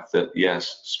the fact that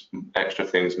yes, extra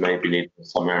things may be needed in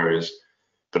some areas.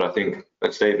 But I think,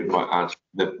 as David might add,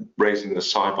 that raising the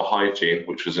cyber hygiene,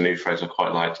 which was a new phrase I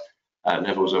quite liked, at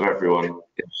levels of everyone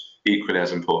is equally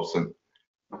as important.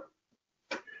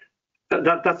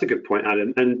 That's a good point,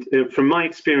 Adam. And from my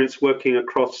experience working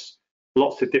across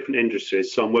lots of different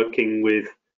industries, so I'm working with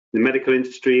the medical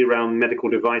industry around medical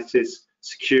devices,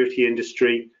 security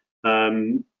industry,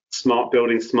 smart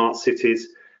buildings, smart cities,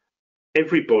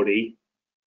 everybody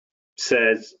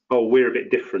says, oh, we're a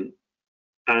bit different.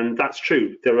 And that's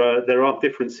true. There are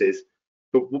differences.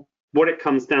 But what it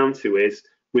comes down to is,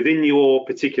 within your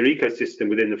particular ecosystem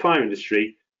within the fire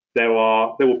industry, there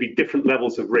will be different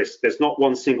levels of risk. There's not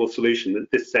one single solution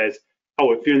that this says,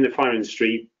 oh, if you're in the fire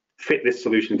industry, fit this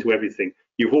solution to everything.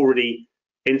 You've already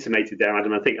intimated there,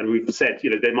 Adam, I think, and we've said, you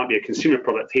know, there might be a consumer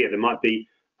product here, there might be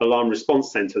alarm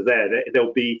response center there.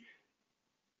 There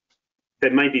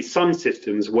may be some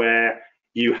systems where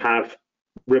you have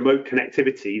remote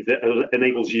connectivity that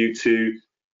enables you to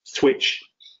switch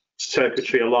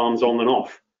circuitry alarms on and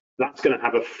off. That's going to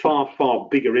have a far, far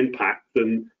bigger impact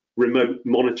than remote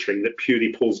monitoring that purely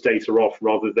pulls data off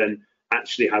rather than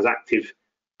actually has active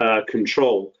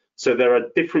control. So there are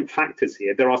different factors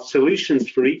here. There are solutions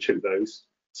for each of those.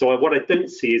 So what I don't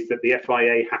see is that the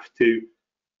FIA have to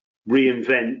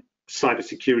reinvent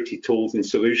cybersecurity tools and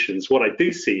solutions. What I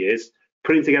do see is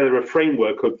putting together a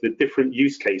framework of the different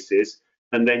use cases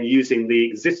and then using the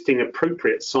existing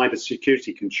appropriate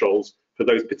cybersecurity controls for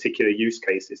those particular use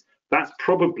cases. That's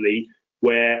probably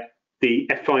where the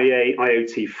FIA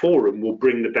IoT forum will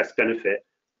bring the best benefit.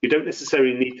 You don't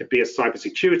necessarily need to be a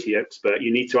cybersecurity expert.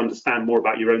 You need to understand more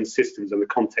about your own systems and the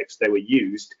context they were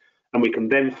used. And we can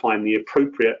then find the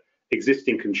appropriate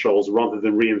existing controls rather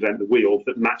than reinvent the wheel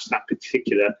that match that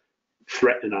particular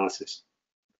threat analysis.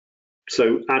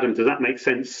 So Adam, does that make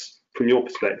sense from your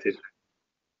perspective?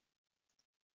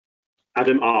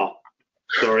 Adam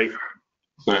sorry.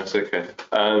 No, it's okay.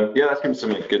 Yeah, that seems to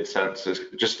make good sense. It's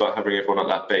just about having everyone at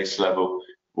that base level,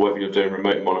 whether you're doing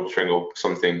remote monitoring or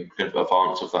something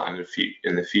advanced of that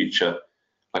in the future.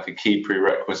 Like a key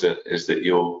prerequisite is that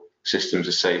your systems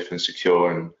are safe and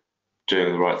secure and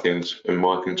doing the right things and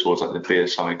working towards like the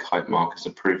BSI kite mark as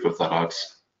a proof of that, I'd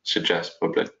suggest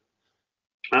probably.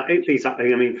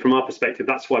 Exactly. I mean, from our perspective,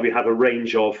 that's why we have a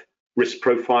range of risk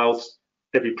profiles.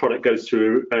 Every product goes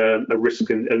through a risk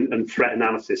and threat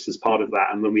analysis as part of that,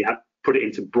 and then we have put it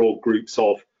into broad groups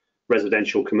of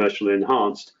residential, commercial, and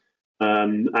enhanced.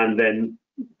 And then,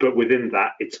 but within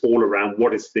that, it's all around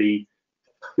what is the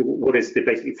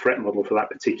basic threat model for that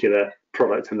particular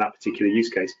product and that particular use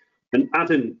case. And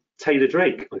Adam Taylor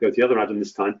Drake, I'll go to the other Adam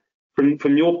this time.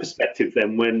 From your perspective,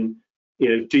 then, when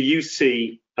do you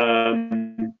see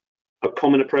a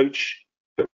common approach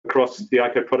across the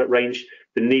ICO product range?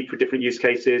 The need for different use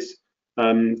cases,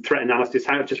 threat analysis.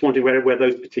 Just wondering where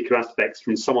those particular aspects,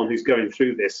 from someone who's going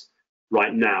through this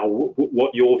right now,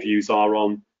 what your views are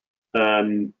on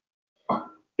the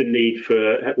need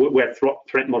for where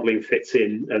threat modeling fits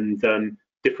in and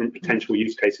different potential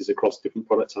use cases across different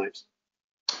product types.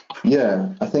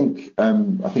 Yeah, I think I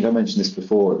mentioned this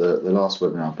before at the last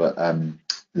webinar, but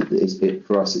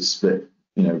for us it's split,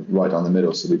 right down the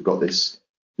middle. So we've got this.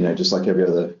 Just like every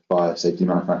other fire safety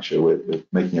manufacturer, we're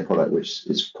making a product which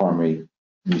its primary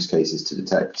use case is to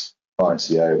detect fire and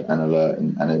CO and alert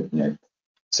and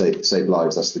save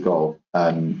lives. That's the goal.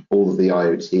 All of the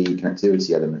IoT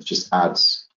connectivity elements just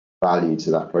adds value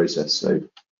to that process. So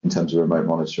in terms of remote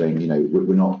monitoring, you know,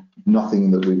 we're not,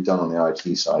 nothing that we've done on the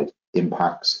IoT side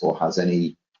impacts or has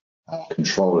any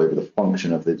control over the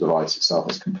function of the device itself.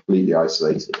 It's completely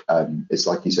isolated. It's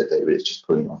like you said, David, it's just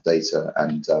pulling off data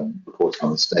and reporting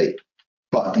on the state.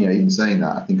 But, you know, even saying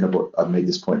that, I think I've made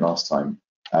this point last time,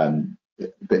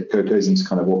 it goes into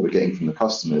kind of what we're getting from the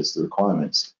customers, the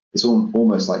requirements. It's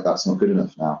almost like that's not good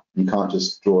enough now. You can't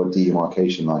just draw a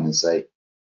demarcation line and say,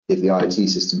 if the IoT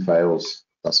system fails,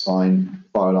 that's fine.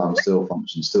 Fire alarm still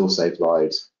functions, still saves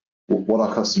lives. What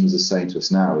our customers are saying to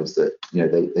us now is that, you know,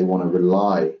 they want to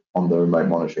rely on the remote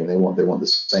monitoring. They want the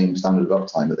same standard of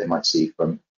uptime that they might see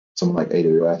from someone like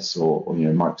AWS or you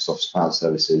know, Microsoft's cloud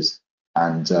services,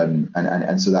 and so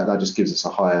that just gives us a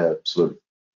higher sort of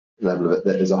level of,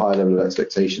 there's a higher level of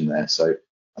expectation there. So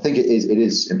I think it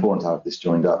is important to have this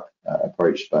joined up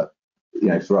approach, but you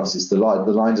know, for us, it's the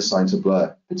lines are starting to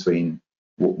blur between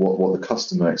what the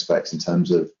customer expects in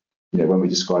terms of, you know, when we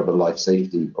describe a life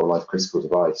safety or life critical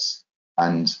device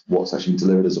and what's actually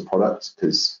delivered as a product.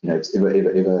 Because, you know,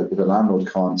 if a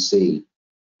landlord can't see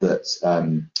that,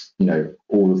 you know,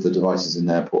 all of the devices in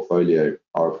their portfolio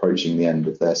are approaching the end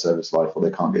of their service life, or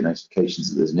they can't get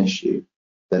notifications that there's an issue,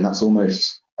 then that's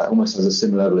almost has a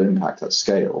similar level of impact at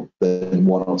scale than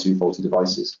one or two faulty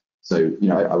devices. So, you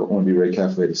know, I want to be very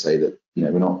careful here to say that, you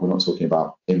know, we're not talking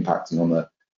about impacting on the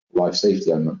life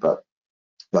safety element, but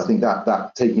I think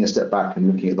that taking a step back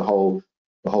and looking at the whole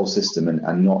system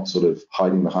and not sort of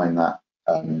hiding behind that,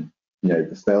 you know,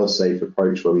 the fail-safe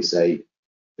approach where we say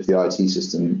if the IT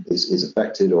system is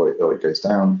affected or it goes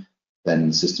down, then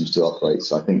the system still operates.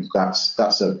 So I think that's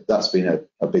been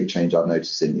a big change I've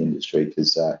noticed in the industry,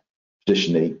 because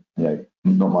traditionally, you know,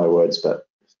 not my words, but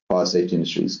fire safety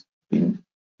industry's been,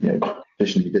 you know,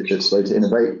 traditionally a bit slow to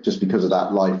innovate just because of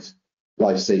that life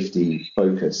safety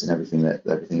focus and everything that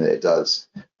it does.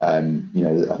 You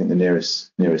know, I think the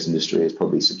nearest industry is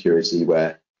probably security,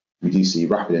 where we do see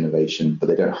rapid innovation, but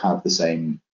they don't have the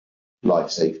same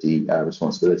life safety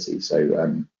responsibility.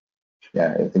 So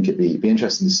yeah, I think it'd be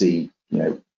interesting to see, you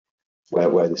know,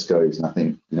 where this goes. And I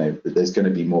think, you know, that there's going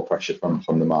to be more pressure from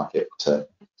the market to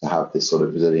have this sort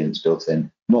of resilience built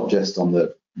in, not just on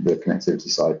the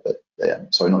connectivity side, but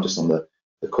not just on the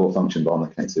core function, but on the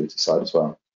connectivity side as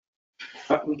well.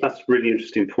 That's a really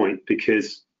interesting point,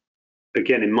 because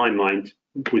again, in my mind,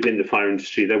 within the fire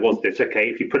industry, there was this, okay,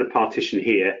 if you put a partition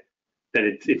here,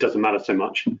 then it doesn't matter so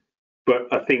much.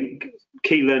 But I think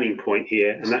key learning point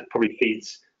here, and that probably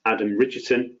feeds Adam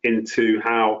Richardson into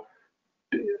how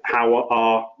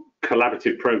our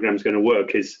collaborative program is going to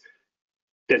work, is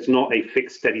there's not a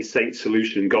fixed steady state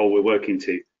solution goal we're working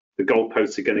to. The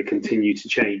goalposts are going to continue to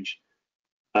change.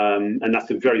 And that's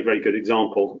a very, very good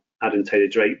example, Adam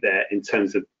Taylor-Drake there, in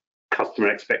terms of customer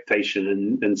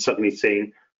expectation and suddenly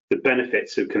seeing the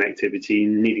benefits of connectivity,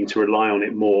 needing to rely on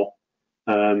it more,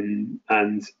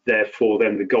 and therefore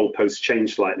then the goalposts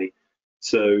change slightly.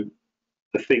 So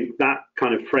I think that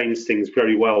kind of frames things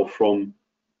very well from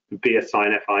the BSI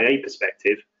and FIA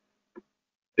perspective.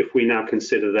 If we now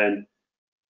consider then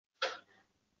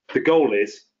the goal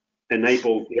is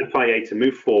enable the FIA to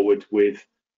move forward with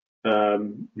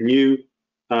new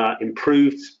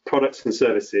improved products and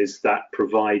services that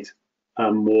provide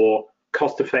more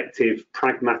cost-effective,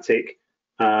 pragmatic,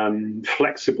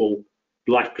 flexible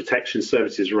life protection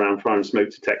services around fire and smoke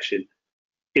detection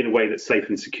in a way that's safe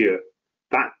and secure.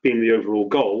 That being the overall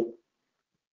goal.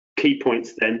 Key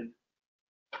points then,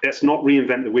 let's not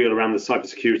reinvent the wheel around the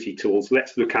cybersecurity tools.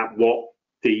 Let's look at what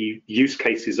the use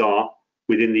cases are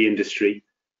within the industry,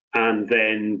 and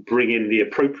then bring in the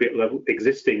appropriate level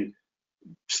existing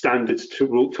standards,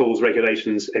 tools,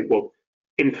 regulations, and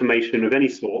information of any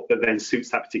sort that then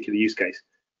suits that particular use case.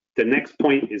 The next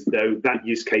point is, though, that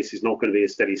use case is not going to be a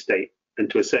steady state, and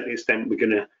to a certain extent,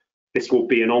 this will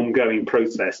be an ongoing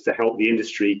process to help the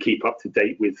industry keep up to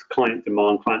date with client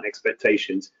demand, client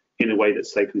expectations in a way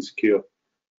that's safe and secure.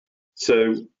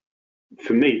 So,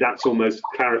 for me, that's almost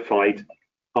clarified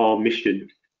our mission,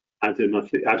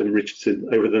 Adam Richardson,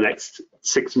 over the next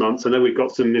 6 months. I know we've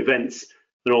got some events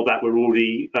and all that we're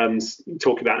already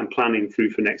talking about and planning through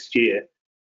for next year.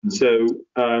 So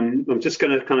I'm just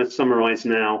going to kind of summarize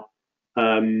now,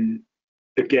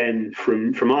 again,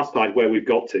 from our side, where we've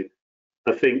got to.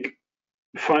 I think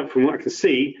from what I can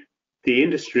see, the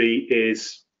industry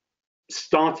is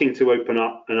starting to open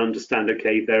up and understand,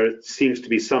 okay, there seems to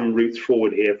be some routes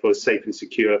forward here for safe and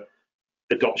secure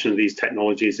adoption of these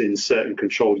technologies in certain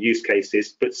controlled use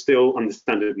cases, but still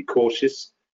understandably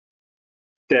cautious.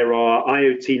 There are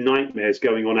IoT nightmares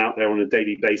going on out there on a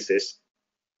daily basis,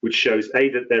 which shows A,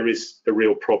 that there is a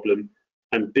real problem,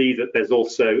 and B, that there's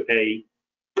also a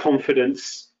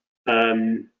confidence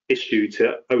issue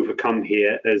to overcome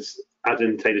here. As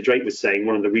Adam Taylor-Drake was saying,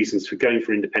 one of the reasons for going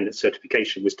for independent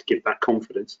certification was to give that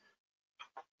confidence.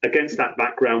 Against that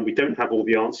background, we don't have all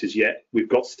the answers yet. We've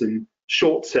got some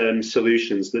short-term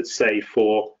solutions that say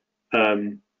for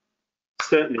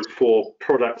certainly for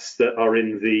products that are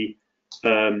in the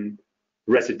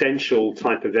residential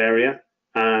type of area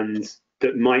and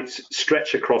that might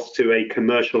stretch across to a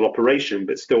commercial operation,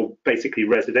 but still basically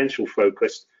residential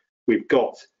focused. We've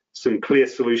got some clear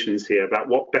solutions here about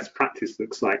what best practice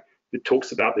looks like. It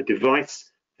talks about the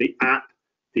device, the app,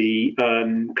 the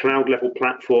cloud level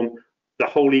platform, the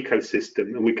whole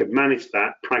ecosystem, and we could manage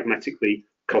that pragmatically,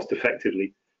 cost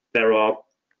effectively. There are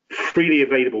freely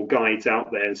available guides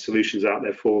out there and solutions out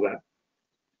there for that.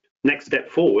 Next step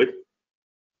forward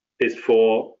is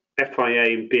for FIA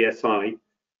and BSI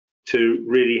to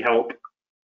really help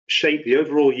shape the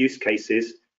overall use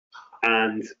cases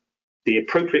and the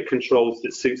appropriate controls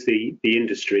that suits the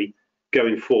industry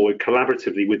going forward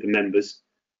collaboratively with the members.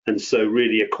 And so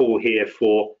really a call here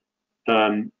for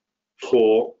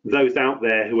those out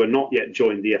there who are not yet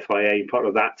joined the FIA, part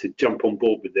of that, to jump on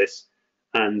board with this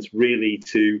and really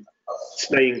to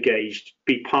stay engaged,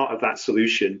 be part of that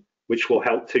solution, which will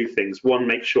help two things. One,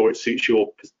 make sure it suits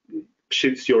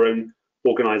your own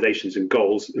organizations and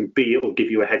goals, and B, it will give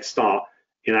you a head start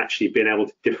in actually being able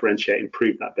to differentiate and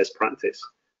improve that best practice.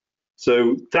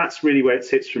 So that's really where it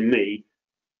sits from me.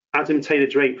 Adam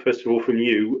Taylor-Drake, first of all, from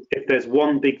you, if there's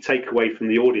one big takeaway from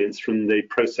the audience from the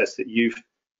process that you've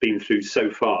been through so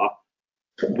far,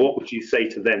 what would you say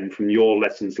to them from your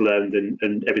lessons learned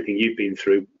and everything you've been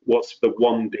through? What's the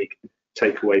one big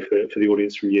takeaway for the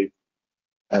audience from you?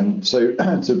 So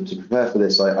to prepare for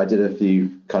this, I did a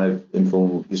few kind of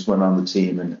informal, just went around the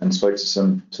team and spoke to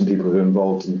some people who were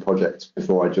involved in the project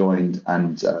before I joined,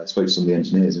 and spoke to some of the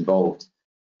engineers involved.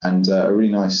 And a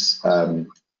really nice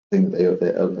thing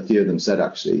that a few of them said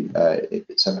actually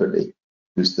separately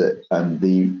was that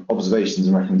the observations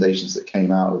and recommendations that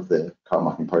came out of the car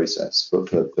marking process, but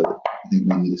for I think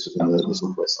mainly this was on the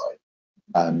software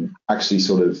side, actually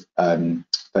sort of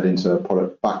fed into a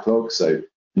product backlog. So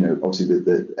obviously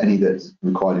any that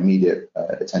required immediate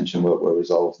attention were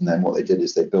resolved, and then what they did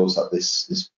is they built up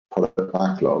this product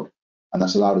backlog, and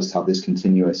that's allowed us to have this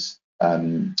continuous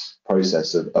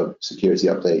process of security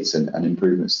updates and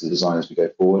improvements to the design as we go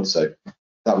forward. So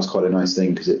that was quite a nice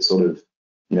thing, because it's sort of,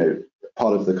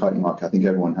 part of the kiting mark, I think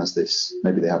everyone has this,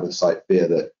 maybe they have a slight fear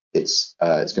that it's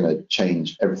going to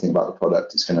change everything about the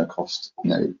product. It's going to cost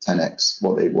 10x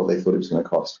what they thought it was going to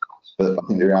cost. But I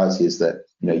think the reality is that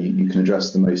you can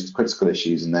address the most critical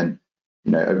issues, and then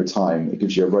over time it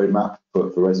gives you a roadmap for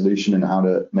resolution, and how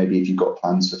to, maybe if you've got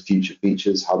plans for future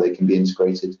features, how they can be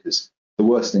integrated. Because the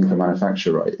worst thing for a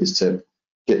manufacturer, right, is to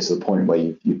get to the point where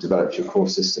you've developed your core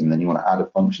system, and then you want to add a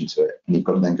function to it, and you've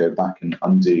got to then go back and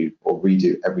undo or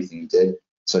redo everything you did.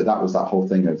 So that was that whole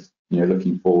thing of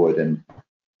looking forward and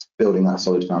building that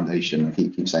solid foundation. I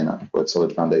keep saying that word,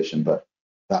 solid foundation, but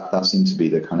that seemed to be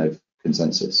the kind of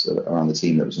consensus around the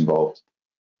team that was involved.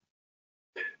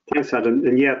 Thanks, Adam.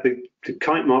 And yeah, the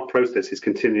kite mark process is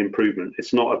continual improvement.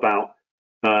 It's not about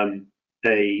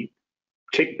a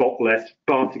tick box list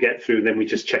bar to get through, and then we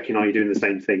just check in, are you doing the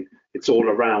same thing? It's all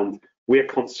around. We're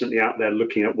constantly out there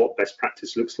looking at what best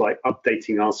practice looks like,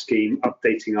 updating our scheme,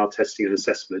 updating our testing and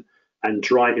assessment, and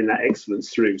driving that excellence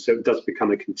through. So it does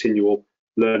become a continual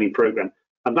learning program.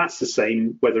 And that's the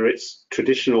same whether it's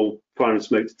traditional fire and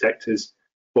smoke detectors,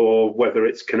 or whether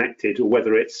it's connected, or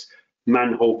whether it's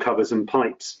manhole covers and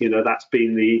pipes. That's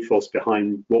been the ethos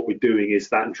behind what we're doing, is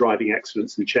that driving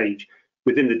excellence and change.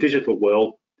 Within the digital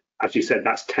world, as you said,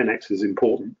 that's 10x as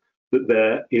important,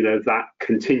 that that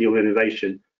continual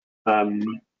innovation,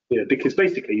 because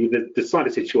basically the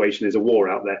cyber situation is a war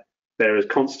out there. There is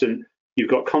you've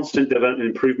got constant development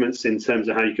improvements in terms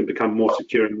of how you can become more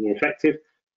secure and more effective.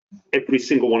 Every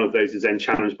single one of those is then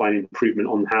challenged by an improvement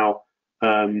on how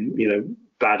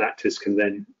bad actors can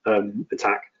then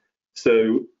attack.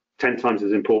 So 10 times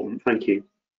as important. Thank you.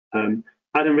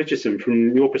 Adam Richardson,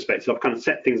 from your perspective, I've kind of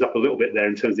set things up a little bit there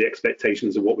in terms of the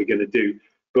expectations of what we're going to do,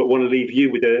 but want to leave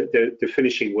you with the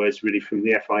finishing words really from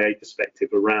the FIA perspective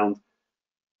around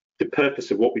the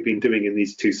purpose of what we've been doing in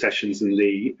these two sessions and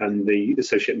the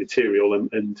associated material,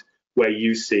 and where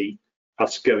you see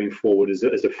us going forward as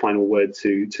a final word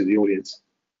to the audience.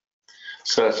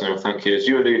 Certainly, well, thank you. As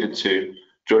you alluded to,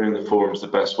 joining the forum is the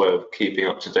best way of keeping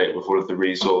up to date with all of the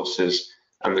resources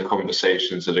and the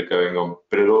conversations that are going on,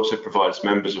 but it also provides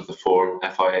members of the forum,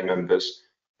 FIA members,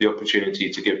 the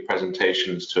opportunity to give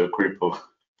presentations to a group of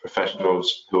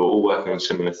professionals who are all working on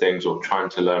similar things or trying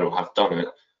to learn or have done it,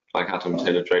 like Adam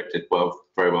Taylor-Drake did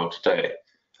very well today.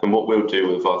 And what we'll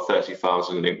do with our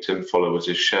 30,000 LinkedIn followers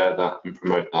is share that and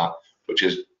promote that, which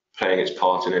is playing its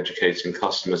part in educating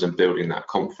customers and building that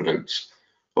confidence.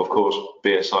 Of course,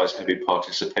 BSI's heavy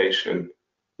participation in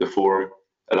the forum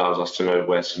allows us to know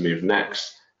where to move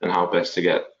next and how best to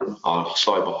get our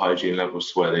cyber hygiene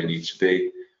levels to where they need to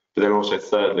be. But then also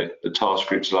thirdly, the task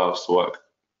groups allow us to work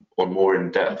on more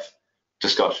in-depth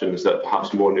discussions that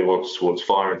perhaps more nuanced towards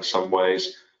fire in some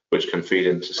ways, which can feed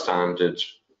into standard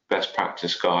best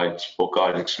practice guides or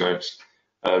guidance notes.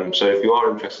 So if you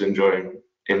are interested in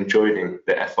joining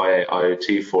the FIA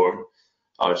IoT forum,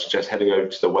 I would suggest heading over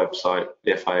to the website,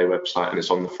 the FIA website, and it's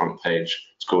on the front page.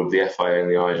 It's called the FIA and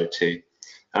the IoT.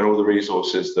 And all the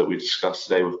resources that we discussed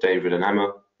today with David and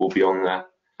Emma will be on there,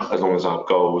 as long as our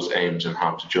goals, aims, and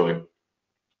how to join.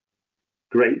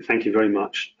 Great, thank you very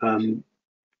much.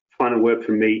 Final word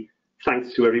from me.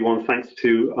 Thanks to everyone. Thanks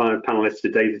to our panelists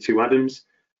today, the two Adams,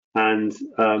 and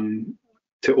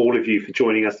to all of you for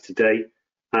joining us today.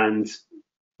 And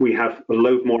we have a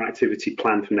load more activity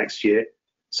planned for next year.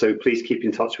 So please keep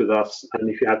in touch with us. And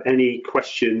if you have any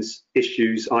questions,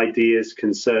 issues, ideas,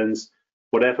 concerns,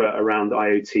 whatever around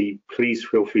IoT, please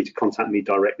feel free to contact me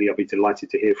directly. I'll be delighted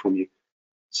to hear from you.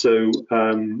 So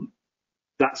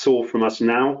that's all from us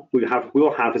now. We'll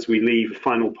have, as we leave, a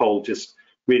final poll, just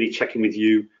really checking with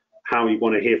you how you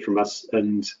want to hear from us.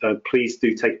 And please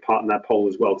do take part in that poll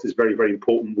as well, because it's very, very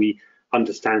important we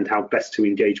understand how best to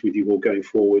engage with you all going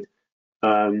forward.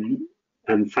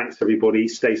 And thanks, everybody.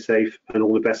 Stay safe and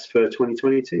all the best for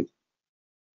 2022.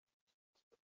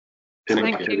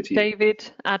 Thank you,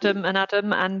 David, Adam,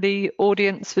 and the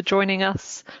audience for joining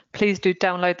us. Please do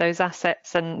download those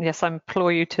assets, and yes, I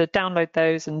implore you to download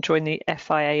those and join the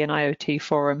FIA and IoT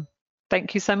forum.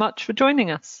 Thank you so much for joining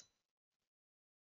us.